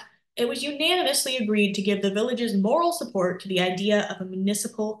 Black, it was unanimously agreed to give the village's moral support to the idea of a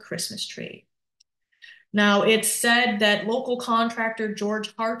municipal Christmas tree. Now, it's said that local contractor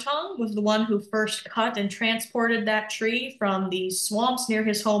George Hartung was the one who first cut and transported that tree from the swamps near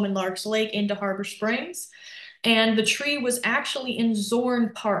his home in Larks Lake into Harbor Springs. And the tree was actually in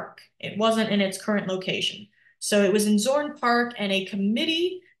Zorn Park. It wasn't in its current location. So it was in Zorn Park, and a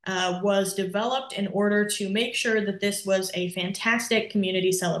committee was developed in order to make sure that this was a fantastic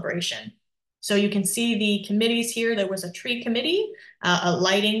community celebration. So you can see the committees here. There was a tree committee, a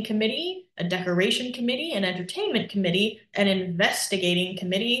lighting committee, a decoration committee, an entertainment committee, an investigating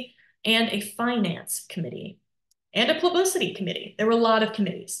committee, and a finance committee, and a publicity committee. There were a lot of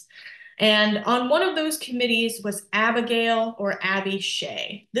committees. And on one of those committees was Abigail or Abby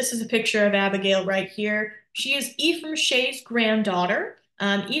Shea. This is a picture of Abigail right here. She is Ephraim Shea's granddaughter.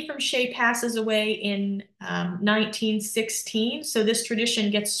 Ephraim Shea passes away in 1916, so this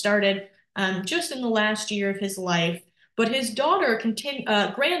tradition gets started just in the last year of his life. But his granddaughter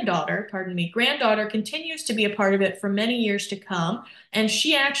continues to be a part of it for many years to come, and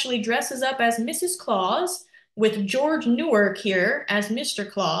she actually dresses up as Mrs. Claus with George Newark here as Mr.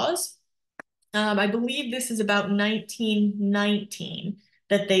 Claus. I believe this is about 1919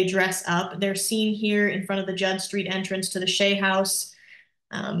 that they dress up. They're seen here in front of the Judd Street entrance to the Shea House,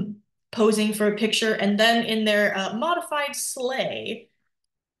 posing for a picture, and then in their modified sleigh,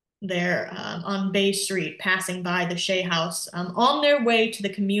 they're on Bay Street, passing by the Shea House, on their way to the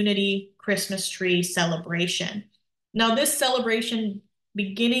community Christmas tree celebration. Now, this celebration,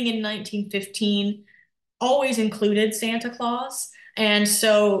 beginning in 1915, always included Santa Claus. And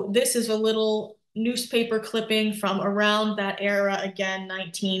so this is a little newspaper clipping from around that era, again,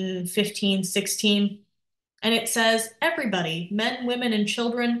 1915, 16. And it says, everybody, men, women, and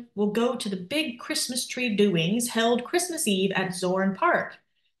children, will go to the big Christmas tree doings held Christmas Eve at Zorn Park.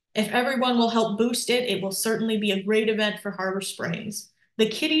 If everyone will help boost it, it will certainly be a great event for Harbor Springs. The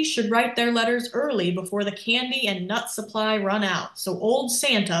kiddies should write their letters early before the candy and nut supply run out, so old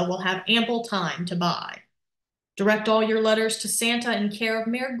Santa will have ample time to buy. Direct all your letters to Santa in care of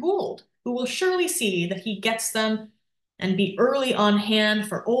Mayor Gould, who will surely see that he gets them and be early on hand,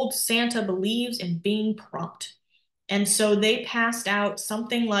 for old Santa believes in being prompt. And so they passed out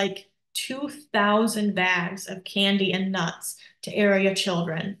something like 2,000 bags of candy and nuts to area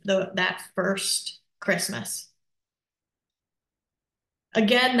children that first Christmas.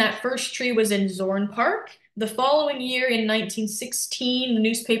 Again, that first tree was in Zorn Park. The following year, in 1916, the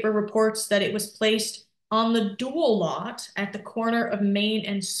newspaper reports that it was placed on the dual lot at the corner of Main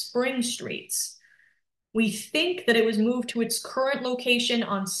and Spring Streets. We think that it was moved to its current location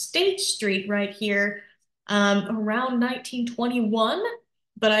on State Street right here around 1921,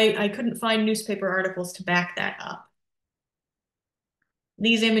 but I couldn't find newspaper articles to back that up.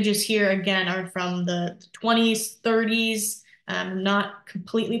 These images here, again, are from the 20s, 30s. I'm not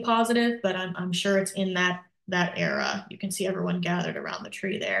completely positive, but I'm sure it's in that era. You can see everyone gathered around the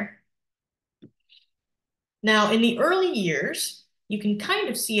tree there. Now, in the early years, you can kind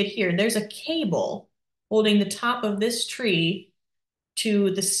of see it here. There's a cable holding the top of this tree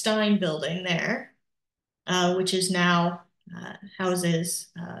to the Stein building there, which is now houses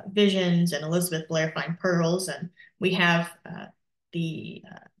Visions and Elizabeth Blair Fine Pearls. And we have the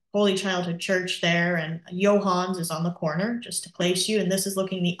Holy Childhood Church there, and Johann's is on the corner just to place you. And this is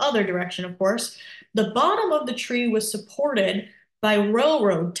looking the other direction, of course. The bottom of the tree was supported by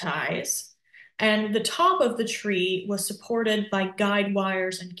railroad ties, and the top of the tree was supported by guide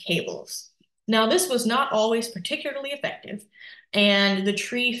wires and cables. Now, this was not always particularly effective, and the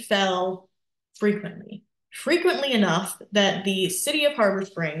tree fell frequently enough that the city of Harbor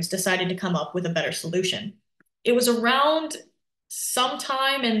Springs decided to come up with a better solution. It was around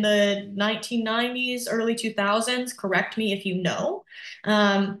sometime in the 1990s, early 2000s, correct me if you know,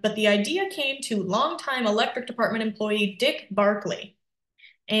 but the idea came to longtime electric department employee Dick Barkley.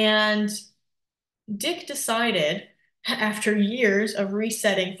 And Dick decided, after years of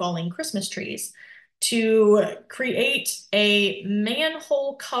resetting falling Christmas trees, to create a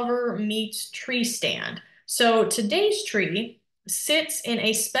manhole cover meets tree stand. So today's tree sits in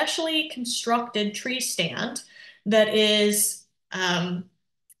a specially constructed tree stand that is,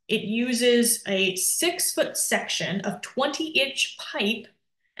 it uses a 6-foot section of 20-inch pipe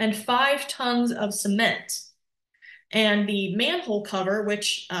and 5 tons of cement. And the manhole cover,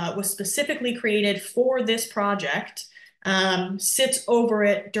 which was specifically created for this project, sits over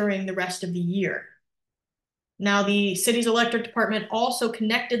it during the rest of the year. Now, the city's electric department also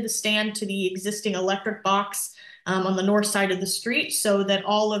connected the stand to the existing electric box on the north side of the street, so that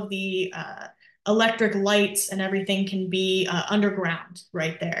all of the electric lights and everything can be underground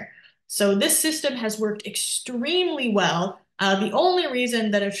right there. So this system has worked extremely well. The only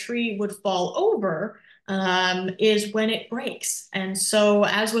reason that a tree would fall over is when it breaks. And so,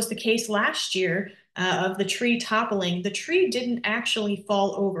 as was the case last year of the tree toppling, the tree didn't actually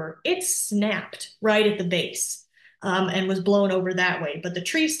fall over. It snapped right at the base and was blown over that way. But the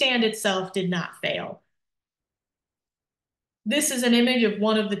tree stand itself did not fail. This is an image of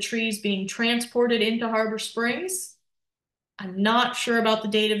one of the trees being transported into Harbor Springs. I'm not sure about the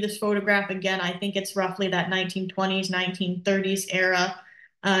date of this photograph. Again, I think it's roughly that 1920s, 1930s era.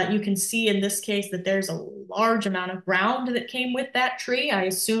 You can see in this case that there's a large amount of ground that came with that tree, I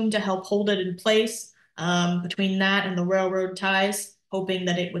assume to help hold it in place between that and the railroad ties, hoping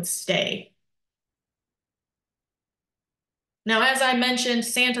that it would stay. Now, as I mentioned,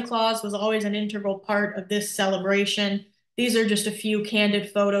 Santa Claus was always an integral part of this celebration. These are just a few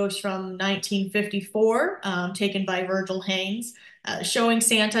candid photos from 1954, taken by Virgil Haynes, showing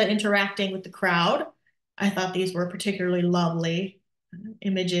Santa interacting with the crowd. I thought these were particularly lovely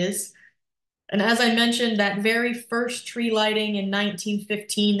images. And as I mentioned, that very first tree lighting in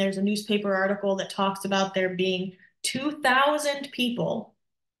 1915, there's a newspaper article that talks about there being 2,000 people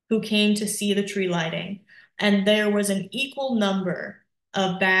who came to see the tree lighting, and there was an equal number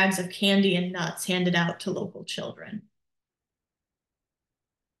of bags of candy and nuts handed out to local children.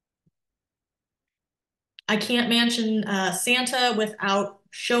 I can't mention Santa without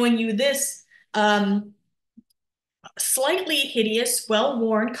showing you this slightly hideous,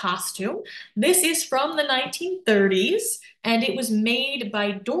 well-worn costume. This is from the 1930s, and it was made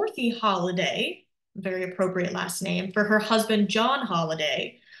by Dorothy Holiday very appropriate last name, for her husband, John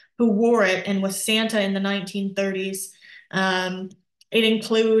Holiday, who wore it and was Santa in the 1930s. Um, it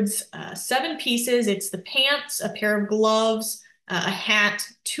includes 7 pieces. It's the pants, a pair of gloves, a hat,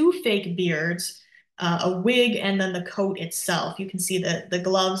 2 fake beards, a wig, and then the coat itself. You can see the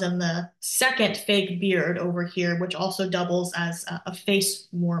gloves and the second fake beard over here, which also doubles as a face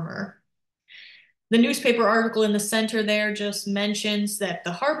warmer. The newspaper article in the center there just mentions that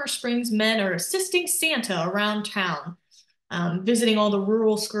the Harbor Springs men are assisting Santa around town, visiting all the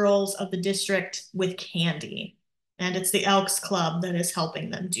rural schools of the district with candy. And it's the Elks Club that is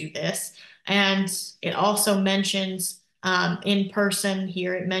helping them do this. And it also mentions in person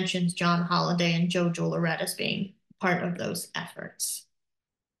here, it mentions John Holiday and Joe Jolorette as being part of those efforts.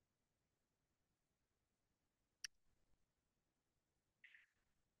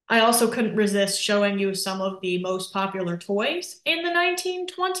 I also couldn't resist showing you some of the most popular toys in the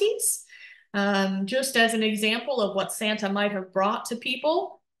 1920s. Just as an example of what Santa might have brought to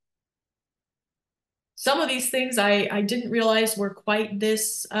people. Some of these things I didn't realize were quite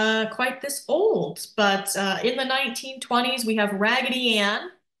this old, but in the 1920s we have Raggedy Ann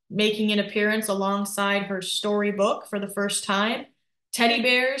making an appearance alongside her storybook for the first time. Teddy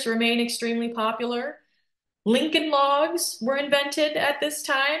bears remain extremely popular. Lincoln Logs were invented at this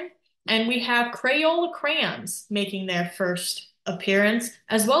time, and we have Crayola crayons making their first appearance,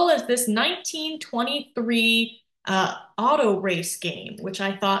 as well as this 1923 auto race game, which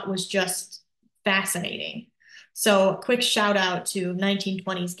I thought was just fascinating. So, quick shout out to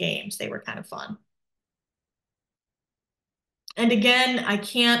 1920s games. They were kind of fun. And again, I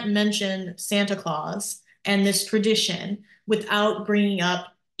can't mention Santa Claus and this tradition without bringing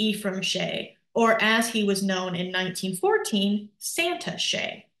up Ephraim Shea, or as he was known in 1914, Santa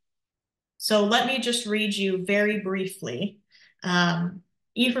Shea. So let me just read you very briefly.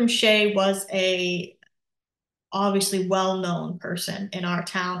 Ephraim Shea was a obviously well-known person in our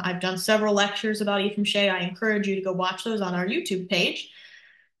town. I've done several lectures about Ephraim Shea. I encourage you to go watch those on our YouTube page.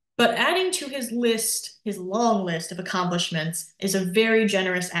 But adding to his list, his long list of accomplishments, is a very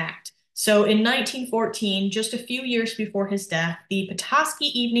generous act. So in 1914, just a few years before his death, the Petoskey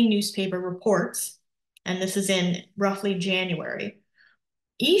Evening newspaper reports, and this is in roughly January,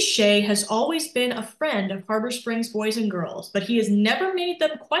 E. Shea has always been a friend of Harbor Springs boys and girls, but he has never made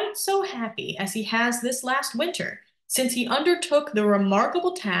them quite so happy as he has this last winter, since he undertook the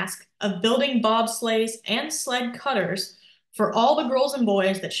remarkable task of building bobsleighs and sled cutters for all the girls and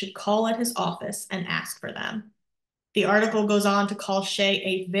boys that should call at his office and ask for them. The article goes on to call Shea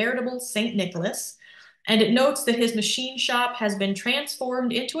a veritable St. Nicholas, and it notes that his machine shop has been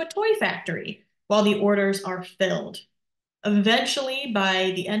transformed into a toy factory while the orders are filled. Eventually,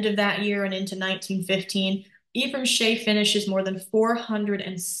 by the end of that year and into 1915, Ephraim Shea finishes more than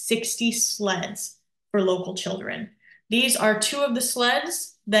 460 sleds for local children. These are 2 of the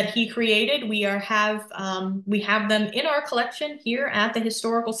sleds that he created. We have them in our collection here at the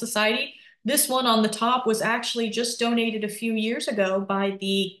Historical Society. This one on the top was actually just donated a few years ago by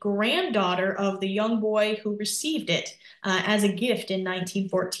the granddaughter of the young boy who received it as a gift in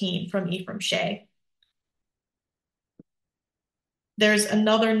 1914 from Ephraim Shea. There's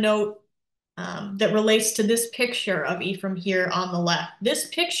another note that relates to this picture of Ephraim here on the left. This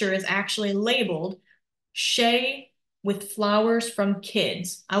picture is actually labeled Shea with flowers from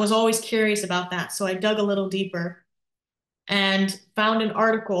kids. I was always curious about that, so I dug a little deeper and found an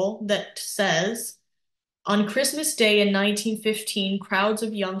article that says, on Christmas Day in 1915, crowds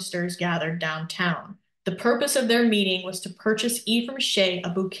of youngsters gathered downtown. The purpose of their meeting was to purchase Ephraim Shea a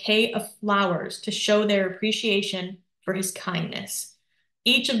bouquet of flowers to show their appreciation for his kindness.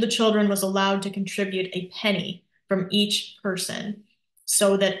 Each of the children was allowed to contribute a penny from each person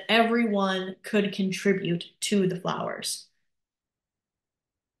so that everyone could contribute to the flowers.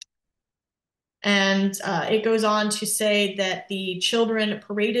 And it goes on to say that the children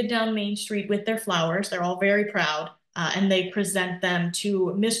paraded down Main Street with their flowers. They're all very proud, and they present them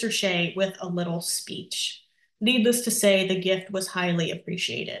to Mr. Shea with a little speech. Needless to say, the gift was highly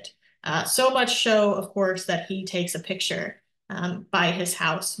appreciated. So much so, of course, that he takes a picture by his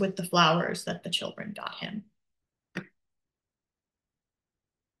house with the flowers that the children got him.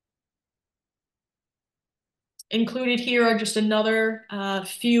 Included here are just another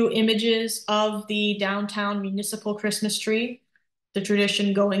few images of the downtown municipal Christmas tree, the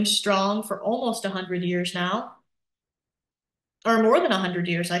tradition going strong for almost 100 years now, or more than 100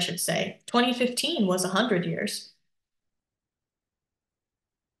 years, I should say. 2015 was 100 years.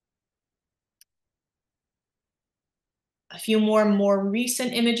 A few more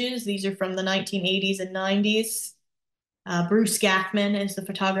recent images. These are from the 1980s and 90s. Bruce Gathman is the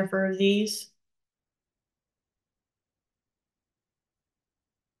photographer of these.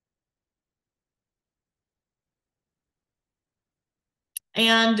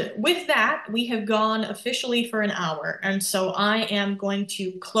 And with that, we have gone officially for an hour. And so I am going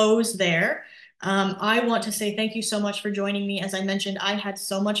to close there. I want to say thank you so much for joining me. As I mentioned, I had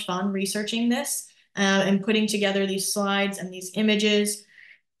so much fun researching this and putting together these slides and these images.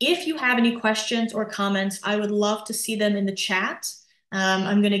 If you have any questions or comments, I would love to see them in the chat.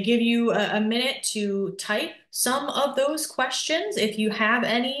 I'm going to give you a minute to type some of those questions if you have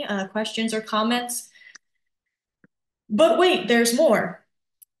any questions or comments. But wait, there's more.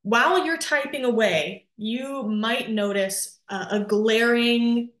 While you're typing away, you might notice a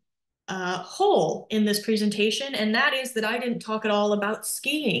glaring hole in this presentation, and that is that I didn't talk at all about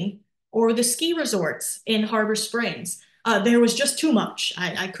skiing or the ski resorts in Harbor Springs. There was just too much.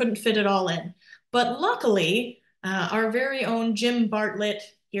 I couldn't fit it all in. But luckily, our very own Jim Bartlett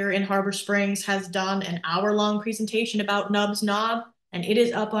here in Harbor Springs has done an hour-long presentation about Nub's Knob, and it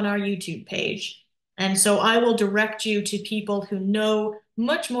is up on our YouTube page. And so I will direct you to people who know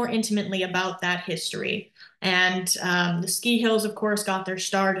much more intimately about that history. And the ski hills, of course, got their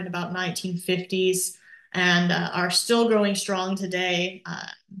start in about 1950s and are still growing strong today.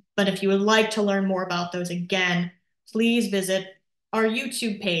 But if you would like to learn more about those again, please visit our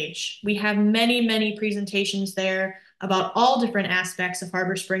YouTube page. We have many, many presentations there about all different aspects of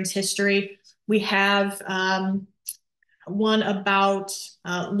Harbor Springs history. We have one about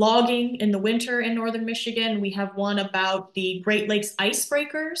logging in the winter in northern Michigan. We have one about the Great Lakes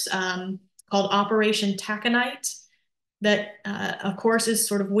icebreakers called Operation Taconite that, of course, is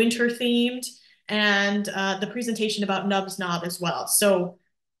sort of winter themed, and the presentation about Nub's Knob as well. So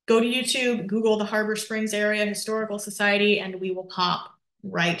go to YouTube, Google the Harbor Springs Area Historical Society, and we will pop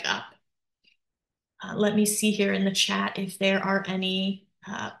right up. Let me see here in the chat if there are any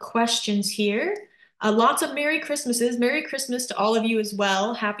questions here. Lots of Merry Christmases. Merry Christmas to all of you as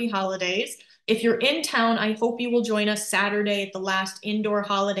well. Happy holidays. If you're in town, I hope you will join us Saturday at the last indoor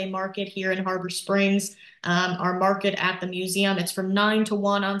holiday market here in Harbor Springs, our market at the museum. It's from 9 to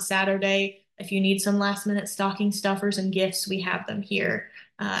 1 on Saturday. If you need some last minute stocking stuffers and gifts, we have them here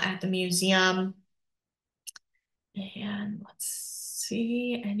at the museum. And let's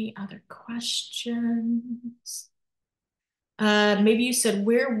see, any other questions? Maybe you said,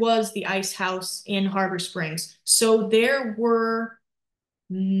 where was the ice house in Harbor Springs? So there were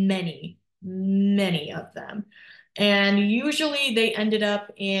many, many of them. And usually they ended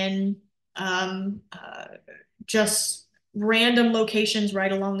up in just random locations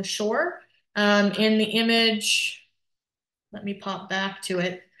right along the shore. In the image, let me pop back to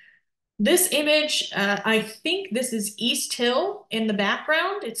it. This image, I think this is East Hill in the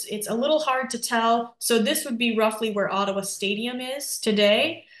background. It's a little hard to tell. So this would be roughly where Ottawa Stadium is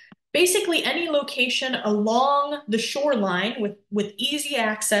today. Basically, any location along the shoreline with easy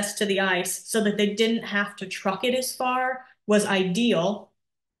access to the ice so that they didn't have to truck it as far was ideal.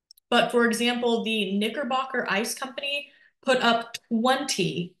 But for example, the Knickerbocker Ice Company put up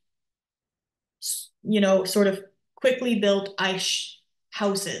 20, sort of quickly built ice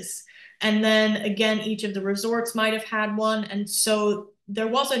houses. And then again, each of the resorts might have had one. And so there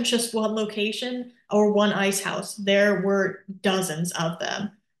wasn't just one location or one ice house. There were dozens of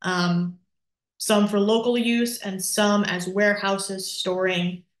them. Some for local use and some as warehouses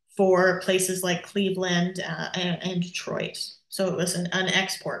storing for places like Cleveland and Detroit. So it was an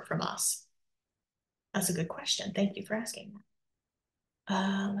export from us. That's a good question. Thank you for asking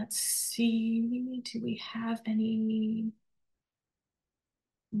that. Let's see. Do we have any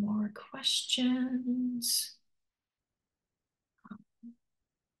more questions?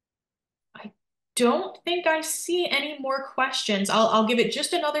 I don't think I see any more questions. I'll give it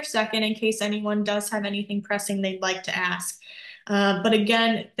just another second in case anyone does have anything pressing they'd like to ask. But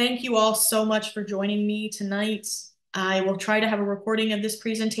again, thank you all so much for joining me tonight. I will try to have a recording of this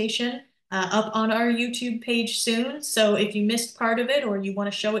presentation up on our YouTube page soon. So if you missed part of it or you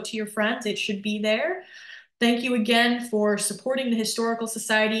want to show it to your friends, it should be there. Thank you again for supporting the Historical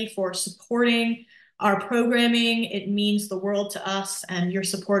Society, for supporting our programming. It means the world to us, and your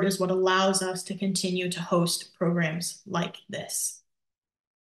support is what allows us to continue to host programs like this.